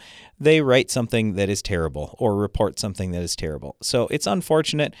them. They write something that is terrible or report something that is terrible. So it's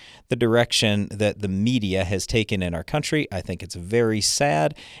unfortunate the direction that the media has taken in our country. I think it's very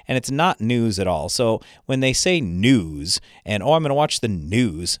sad, and it's not news at all. So when they say news and, I'm going to watch the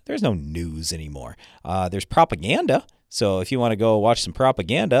news, there's no news anymore. There's propaganda. So if you want to go watch some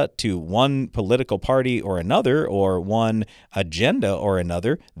propaganda to one political party or another, or one agenda or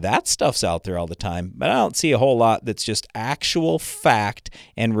another, that stuff's out there all the time. But I don't see a whole lot that's just actual fact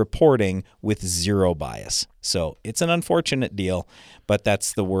and reporting with zero bias. So it's an unfortunate deal, but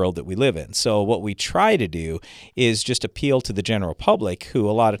that's the world that we live in. So what we try to do is just appeal to the general public, who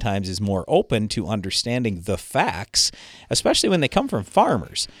a lot of times is more open to understanding the facts, especially when they come from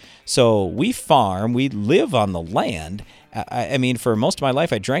farmers. So we farm, we live on the land. I mean, for most of my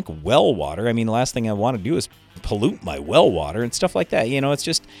life, I drank well water. I mean, the last thing I want to do is pollute my well water and stuff like that. You know, it's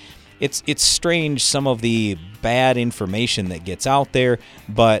just... It's strange, some of the bad information that gets out there,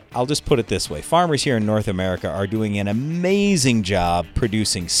 but I'll just put it this way. Farmers here in North America are doing an amazing job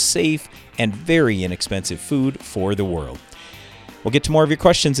producing safe and very inexpensive food for the world. We'll get to more of your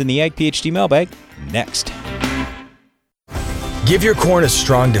questions in the Ag PhD mailbag next. Give your corn a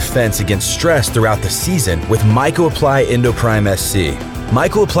strong defense against stress throughout the season with MycoApply Endoprime SC.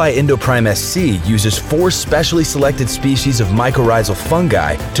 MycoApply Endoprime SC uses 4 specially selected species of mycorrhizal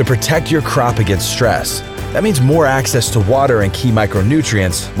fungi to protect your crop against stress. That means more access to water and key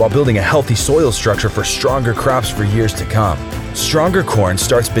micronutrients while building a healthy soil structure for stronger crops for years to come. Stronger corn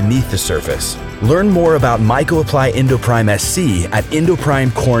starts beneath the surface. Learn more about MycoApply Endoprime SC at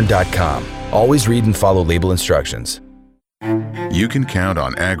endoprimecorn.com. Always read and follow label instructions. You can count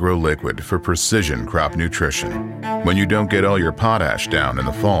on AgroLiquid for precision crop nutrition. When you don't get all your potash down in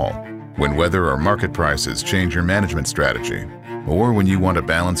the fall, when weather or market prices change your management strategy, or when you want to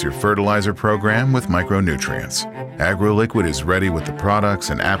balance your fertilizer program with micronutrients, AgroLiquid is ready with the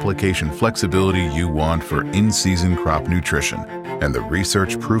products and application flexibility you want for in-season crop nutrition and the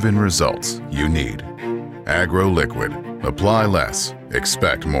research-proven results you need. AgroLiquid. Apply less.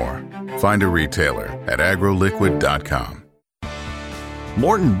 Expect more. Find a retailer at agroliquid.com.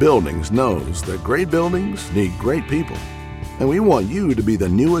 Morton Buildings knows that great buildings need great people, and we want you to be the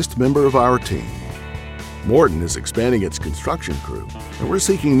newest member of our team. Morton is expanding its construction crew, and we're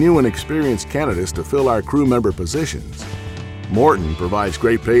seeking new and experienced candidates to fill our crew member positions. Morton provides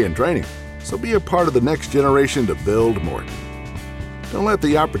great pay and training, so be a part of the next generation to build Morton. Don't let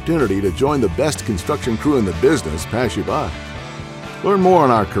the opportunity to join the best construction crew in the business pass you by. Learn more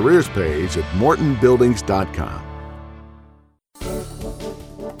on our careers page at mortonbuildings.com.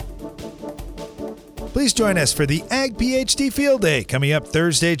 Please join us for the Ag PhD Field Day coming up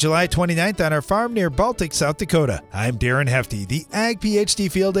Thursday, July 29th on our farm near Baltic, South Dakota. I'm Darren Hefty. The Ag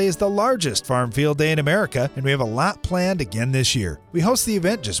PhD Field Day is the largest farm field day in America, and we have a lot planned again this year. We host the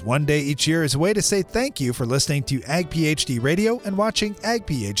event just one day each year as a way to say thank you for listening to Ag PhD Radio and watching Ag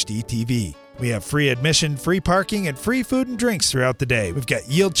PhD TV. We have free admission, free parking, and free food and drinks throughout the day. We've got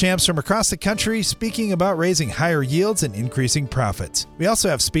yield champs from across the country speaking about raising higher yields and increasing profits. We also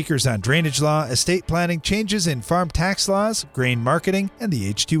have speakers on drainage law, estate planning, changes in farm tax laws, grain marketing, and the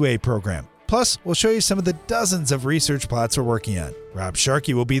H-2A program. Plus, we'll show you some of the dozens of research plots we're working on. Rob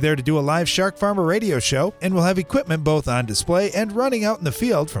Sharkey will be there to do a live Shark Farmer radio show, and we'll have equipment both on display and running out in the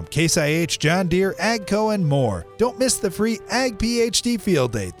field from Case IH, John Deere, AGCO, and more. Don't miss the free Ag PhD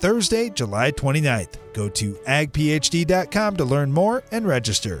Field Day, Thursday, July 29th. Go to agphd.com to learn more and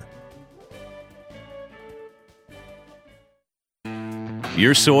register.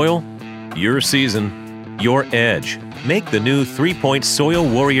 Your soil, your season, your edge. Make the new 3-point Soil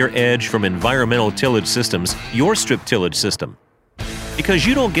Warrior Edge from Environmental Tillage Systems your strip tillage system. Because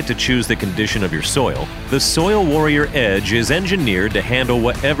you don't get to choose the condition of your soil, the Soil Warrior Edge is engineered to handle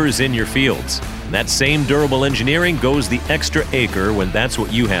whatever's in your fields. And that same durable engineering goes the extra acre when that's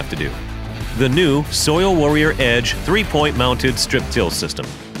what you have to do. The new Soil Warrior Edge 3-point mounted strip till system.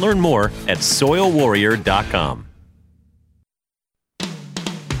 Learn more at soilwarrior.com.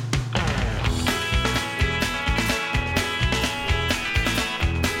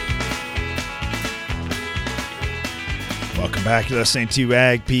 Welcome back. You're listening to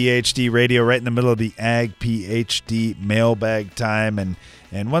Ag PhD Radio right in the middle of the Ag PhD mailbag time.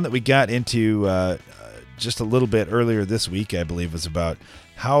 And one that we got into just a little bit earlier this week, I believe, was about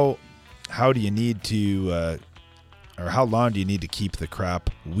how do you need to or how long do you need to keep the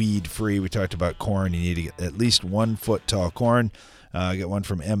crop weed free? We talked about corn. You need to get at least 1 foot tall corn. I got one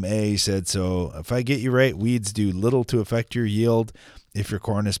from MA. He said, so if I get you right, weeds do little to affect your yield if your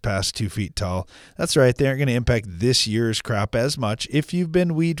corn is past 2 feet tall. That's right. They aren't going to impact this year's crop as much if you've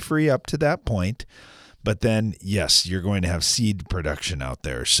been weed free up to that point. But then, yes, you're going to have seed production out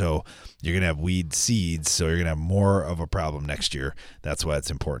there. So you're going to have weed seeds. So you're going to have more of a problem next year. That's why it's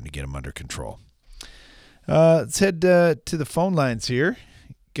important to get them under control. Let's head to the phone lines here.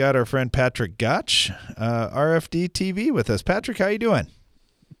 Got our friend Patrick Gotch, RFD TV with us. Patrick, how you doing?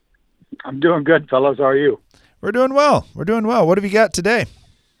 I'm doing good, fellas. How are you? We're doing well. What have you got today?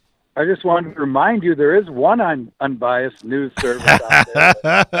 I just wanted to remind you there is one unbiased news service out there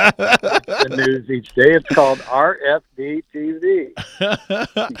that gets the news each day. It's called RFD TV.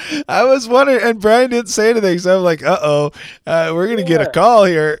 I was wondering, and Brian didn't say anything, so I'm like, we're going to get a call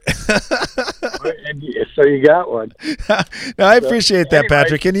here. So you got one. No, I appreciate that,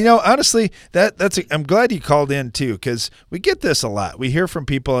 Patrick. And, honestly, I'm glad you called in, too, because we get this a lot. We hear from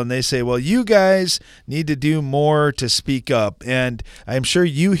people, and they say, well, you guys need to do more to speak up. And I'm sure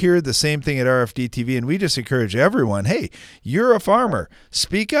you hear the same thing at RFD TV, and we just encourage everyone, hey, you're a farmer.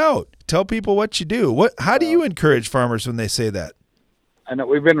 Speak out. Tell people what you do. How do you encourage farmers when they say that? I know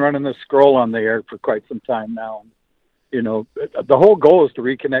we've been running the scroll on the air for quite some time now. The whole goal is to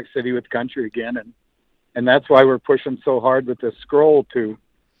reconnect city with country again, and that's why we're pushing so hard with this scroll to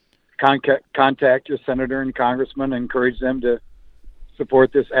contact your senator and congressman and encourage them to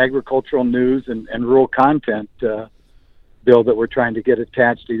support this agricultural news and rural content bill that we're trying to get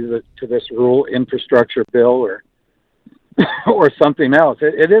attached to this rural infrastructure bill or something else.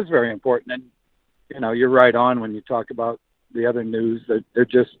 It is very important, and you're right on when you talk about the other news. That there's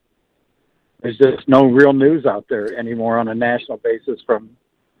just no real news out there anymore on a national basis from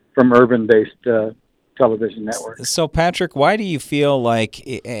urban-based television networks. So, Patrick, why do you feel like,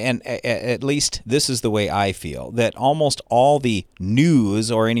 and at least this is the way I feel, that almost all the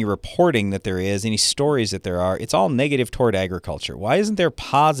news or any reporting that there is, any stories that there are, it's all negative toward agriculture? Why isn't there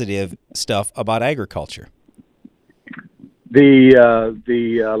positive stuff about agriculture?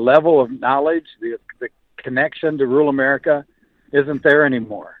 The level of knowledge, the connection to rural America isn't there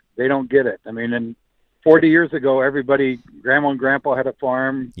anymore. They don't get it. I mean, and 40 years ago, everybody, grandma and grandpa had a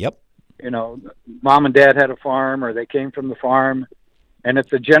farm. Yep. Mom and dad had a farm, or they came from the farm, and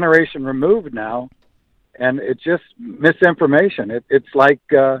it's a generation removed now, and it's just misinformation. It's like,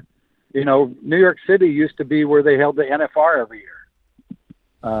 New York City used to be where they held the NFR every year.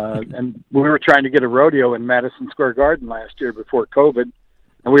 And we were trying to get a rodeo in Madison Square Garden last year before COVID,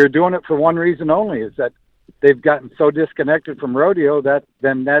 and we were doing it for one reason only, is that they've gotten so disconnected from rodeo that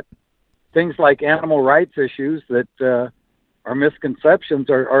things like animal rights issues that our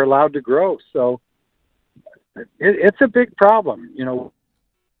misconceptions are allowed to grow. So it's a big problem, and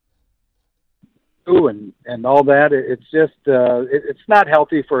all that. It's just it's not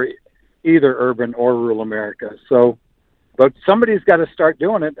healthy for either urban or rural America. So, but somebody's got to start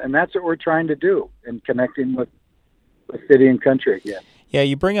doing it, and that's what we're trying to do in connecting with city and country again. Yeah,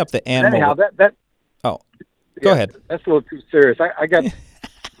 you bring up the animal. Anyhow, go ahead. That's a little too serious. I got.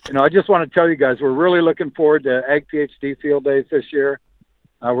 I just want to tell you guys, we're really looking forward to Ag PhD Field Days this year.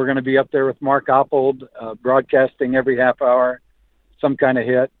 We're going to be up there with Mark Oppold, broadcasting every half hour, some kind of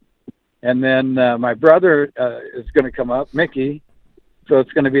hit. And then my brother is going to come up, Mickey. So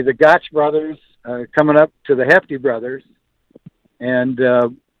it's going to be the Gotch brothers coming up to the Hefty brothers. And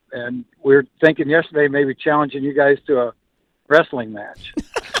we were thinking yesterday maybe challenging you guys to a wrestling match.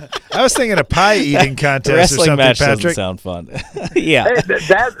 I was thinking a pie eating contest or something, match Patrick. Doesn't sound fun. Yeah. Hey,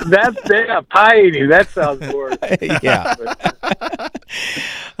 that's pie eating. That sounds boring. Yeah.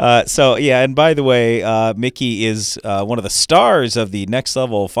 And by the way, Mickey is one of the stars of the Next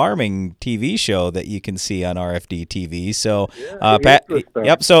Level Farming TV show that you can see on RFD TV. So,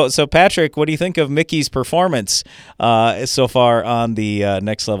 So Patrick, what do you think of Mickey's performance so far on the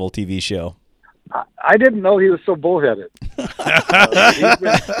Next Level TV show? I didn't know he was so bullheaded.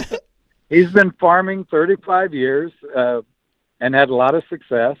 He's been farming 35 years and had a lot of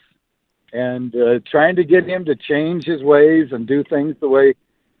success. And trying to get him to change his ways and do things the way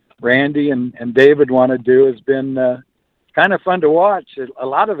Randy and David want to do has been kind of fun to watch. A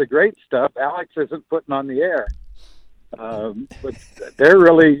lot of the great stuff Alex isn't putting on the air. But they're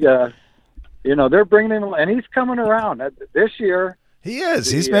really, they're bringing him, and he's coming around. This year, he is.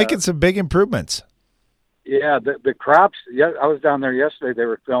 He's making some big improvements. Yeah, the crops. Yeah, I was down there yesterday. They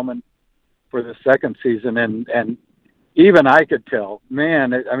were filming for the second season, and even I could tell.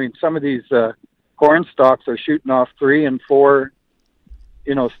 Man, some of these corn stalks are shooting off 3 and 4,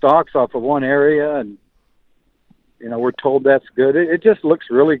 stalks off of one area, and we're told that's good. It just looks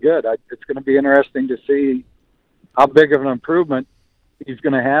really good. It's going to be interesting to see how big of an improvement he's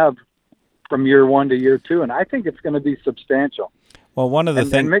going to have from year 1 to year 2, and I think it's going to be substantial. Well, one of the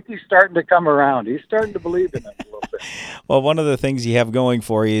things, and Mickey's starting to come around. He's starting to believe in it a little bit. Well, one of the things you have going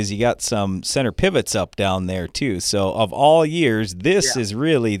for you is you got some center pivots up down there too. So, of all years, this is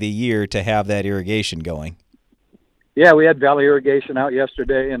really the year to have that irrigation going. Yeah, we had Valley Irrigation out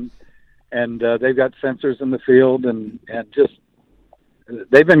yesterday, and they've got sensors in the field, and just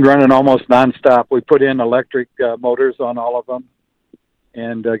they've been running almost nonstop. We put in electric motors on all of them,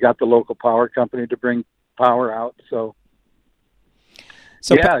 and got the local power company to bring power out. So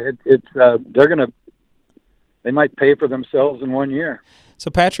yeah, they might pay for themselves in 1 year. So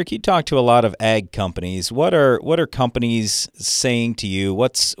Patrick, you talk to a lot of ag companies. What are companies saying to you?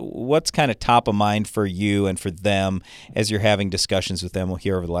 What's kind of top of mind for you and for them as you're having discussions with them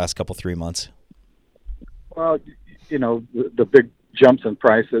here over the last 3 months? Well, the big jumps in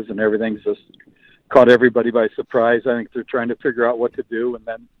prices and everything's just caught everybody by surprise. I think they're trying to figure out what to do, and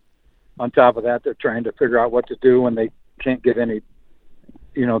then on top of that, they're trying to figure out what to do when they can't get any.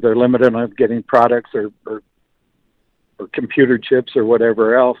 They're limited on getting products or computer chips or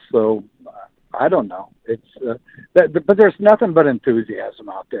whatever else. So I don't know. It's but there's nothing but enthusiasm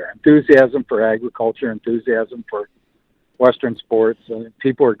out there. Enthusiasm for agriculture, enthusiasm for Western sports.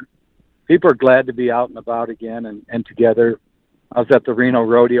 People are glad to be out and about again and together. I was at the Reno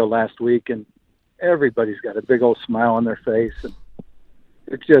Rodeo last week, and everybody's got a big old smile on their face, and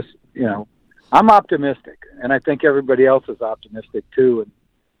it's just I'm optimistic, and I think everybody else is optimistic too.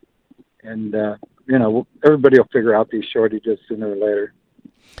 And everybody will figure out these shortages sooner or later.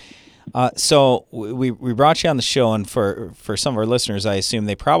 So we brought you on the show, and for some of our listeners, I assume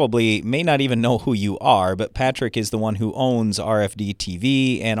they probably may not even know who you are, but Patrick is the one who owns RFD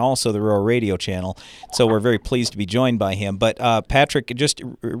TV and also the Rural Radio channel, so we're very pleased to be joined by him. But Patrick, just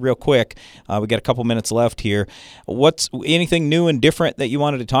real quick, we got a couple minutes left here. What's anything new and different that you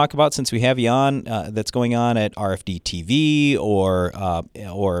wanted to talk about since we have you on that's going on at RFD TV or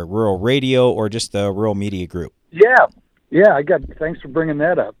Rural Radio or just the Rural Media Group? Yeah, thanks for bringing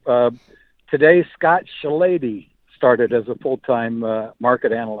that up. Today, Scott Shalady started as a full-time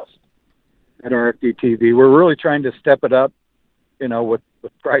market analyst at RFD TV. We're really trying to step it up, with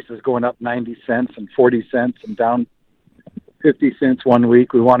prices going up 90 cents and 40 cents and down 50 cents 1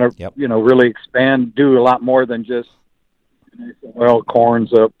 week. We want to, really expand, do a lot more than just,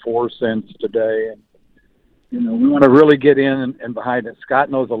 corn's up 4 cents today. And, we want to really get in and behind it.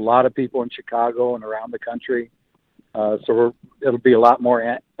 Scott knows a lot of people in Chicago and around the country. So it'll be a lot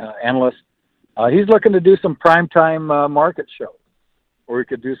more analysts. He's looking to do some primetime market shows, or we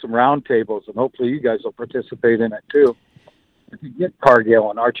could do some roundtables, and hopefully you guys will participate in it too. If you get Cargill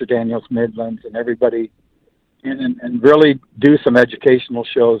and Archer Daniels Midlands and everybody, and really do some educational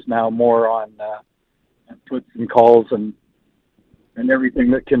shows now, more on puts and calls and everything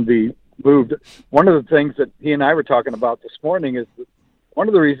that can be moved. One of the things that he and I were talking about this morning is that one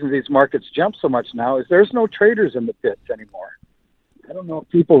of the reasons these markets jump so much now is there's no traders in the pits anymore. I don't know if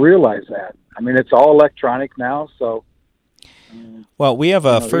people realize that. I mean, it's all electronic now, so. Well, we have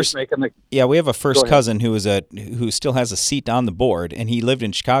a first cousin who still has a seat on the board, and he lived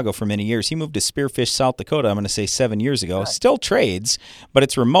in Chicago for many years. He moved to Spearfish, South Dakota, I'm going to say 7 years ago. Right. Still trades, but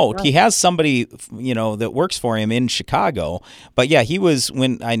it's remote. Right. He has somebody, that works for him in Chicago. But yeah, he was,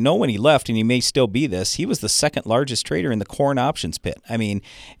 when he left, and he may still be this, he was the second largest trader in the corn options pit. I mean,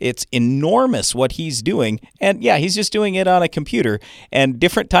 it's enormous what he's doing. And yeah, he's just doing it on a computer and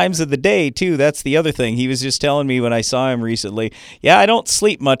different times of the day too. That's the other thing. He was just telling me when I saw him recently, yeah, I don't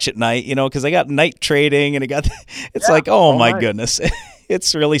sleep much at night, because I got night trading and my goodness.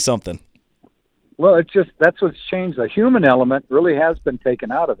 It's really something. Well, that's what's changed. The human element really has been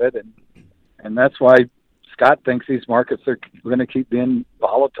taken out of it. And that's why Scott thinks these markets are going to keep being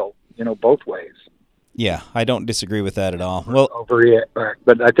volatile, both ways. Yeah, I don't disagree with that at all. Well,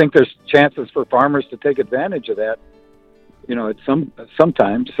 but I think there's chances for farmers to take advantage of that,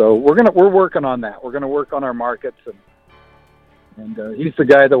 sometimes. So we're working on that. We're going to work on our markets, and he's the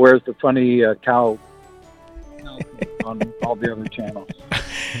guy that wears the funny cow on all the other channels.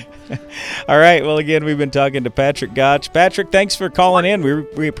 All right. Well, again, we've been talking to Patrick Gotch. Patrick, thanks for calling in.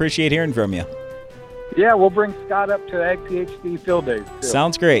 We appreciate hearing from you. Yeah, we'll bring Scott up to Ag PhD Field Days too.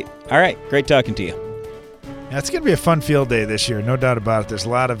 Sounds great. All right. Great talking to you. Yeah, it's going to be a fun field day this year, no doubt about it. There's a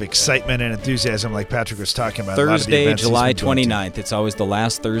lot of excitement and enthusiasm like Patrick was talking about. Thursday, July 29th. It's always the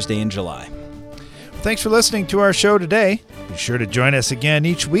last Thursday in July. Thanks for listening to our show today. Be sure to join us again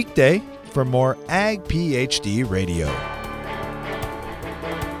each weekday for more Ag PhD Radio.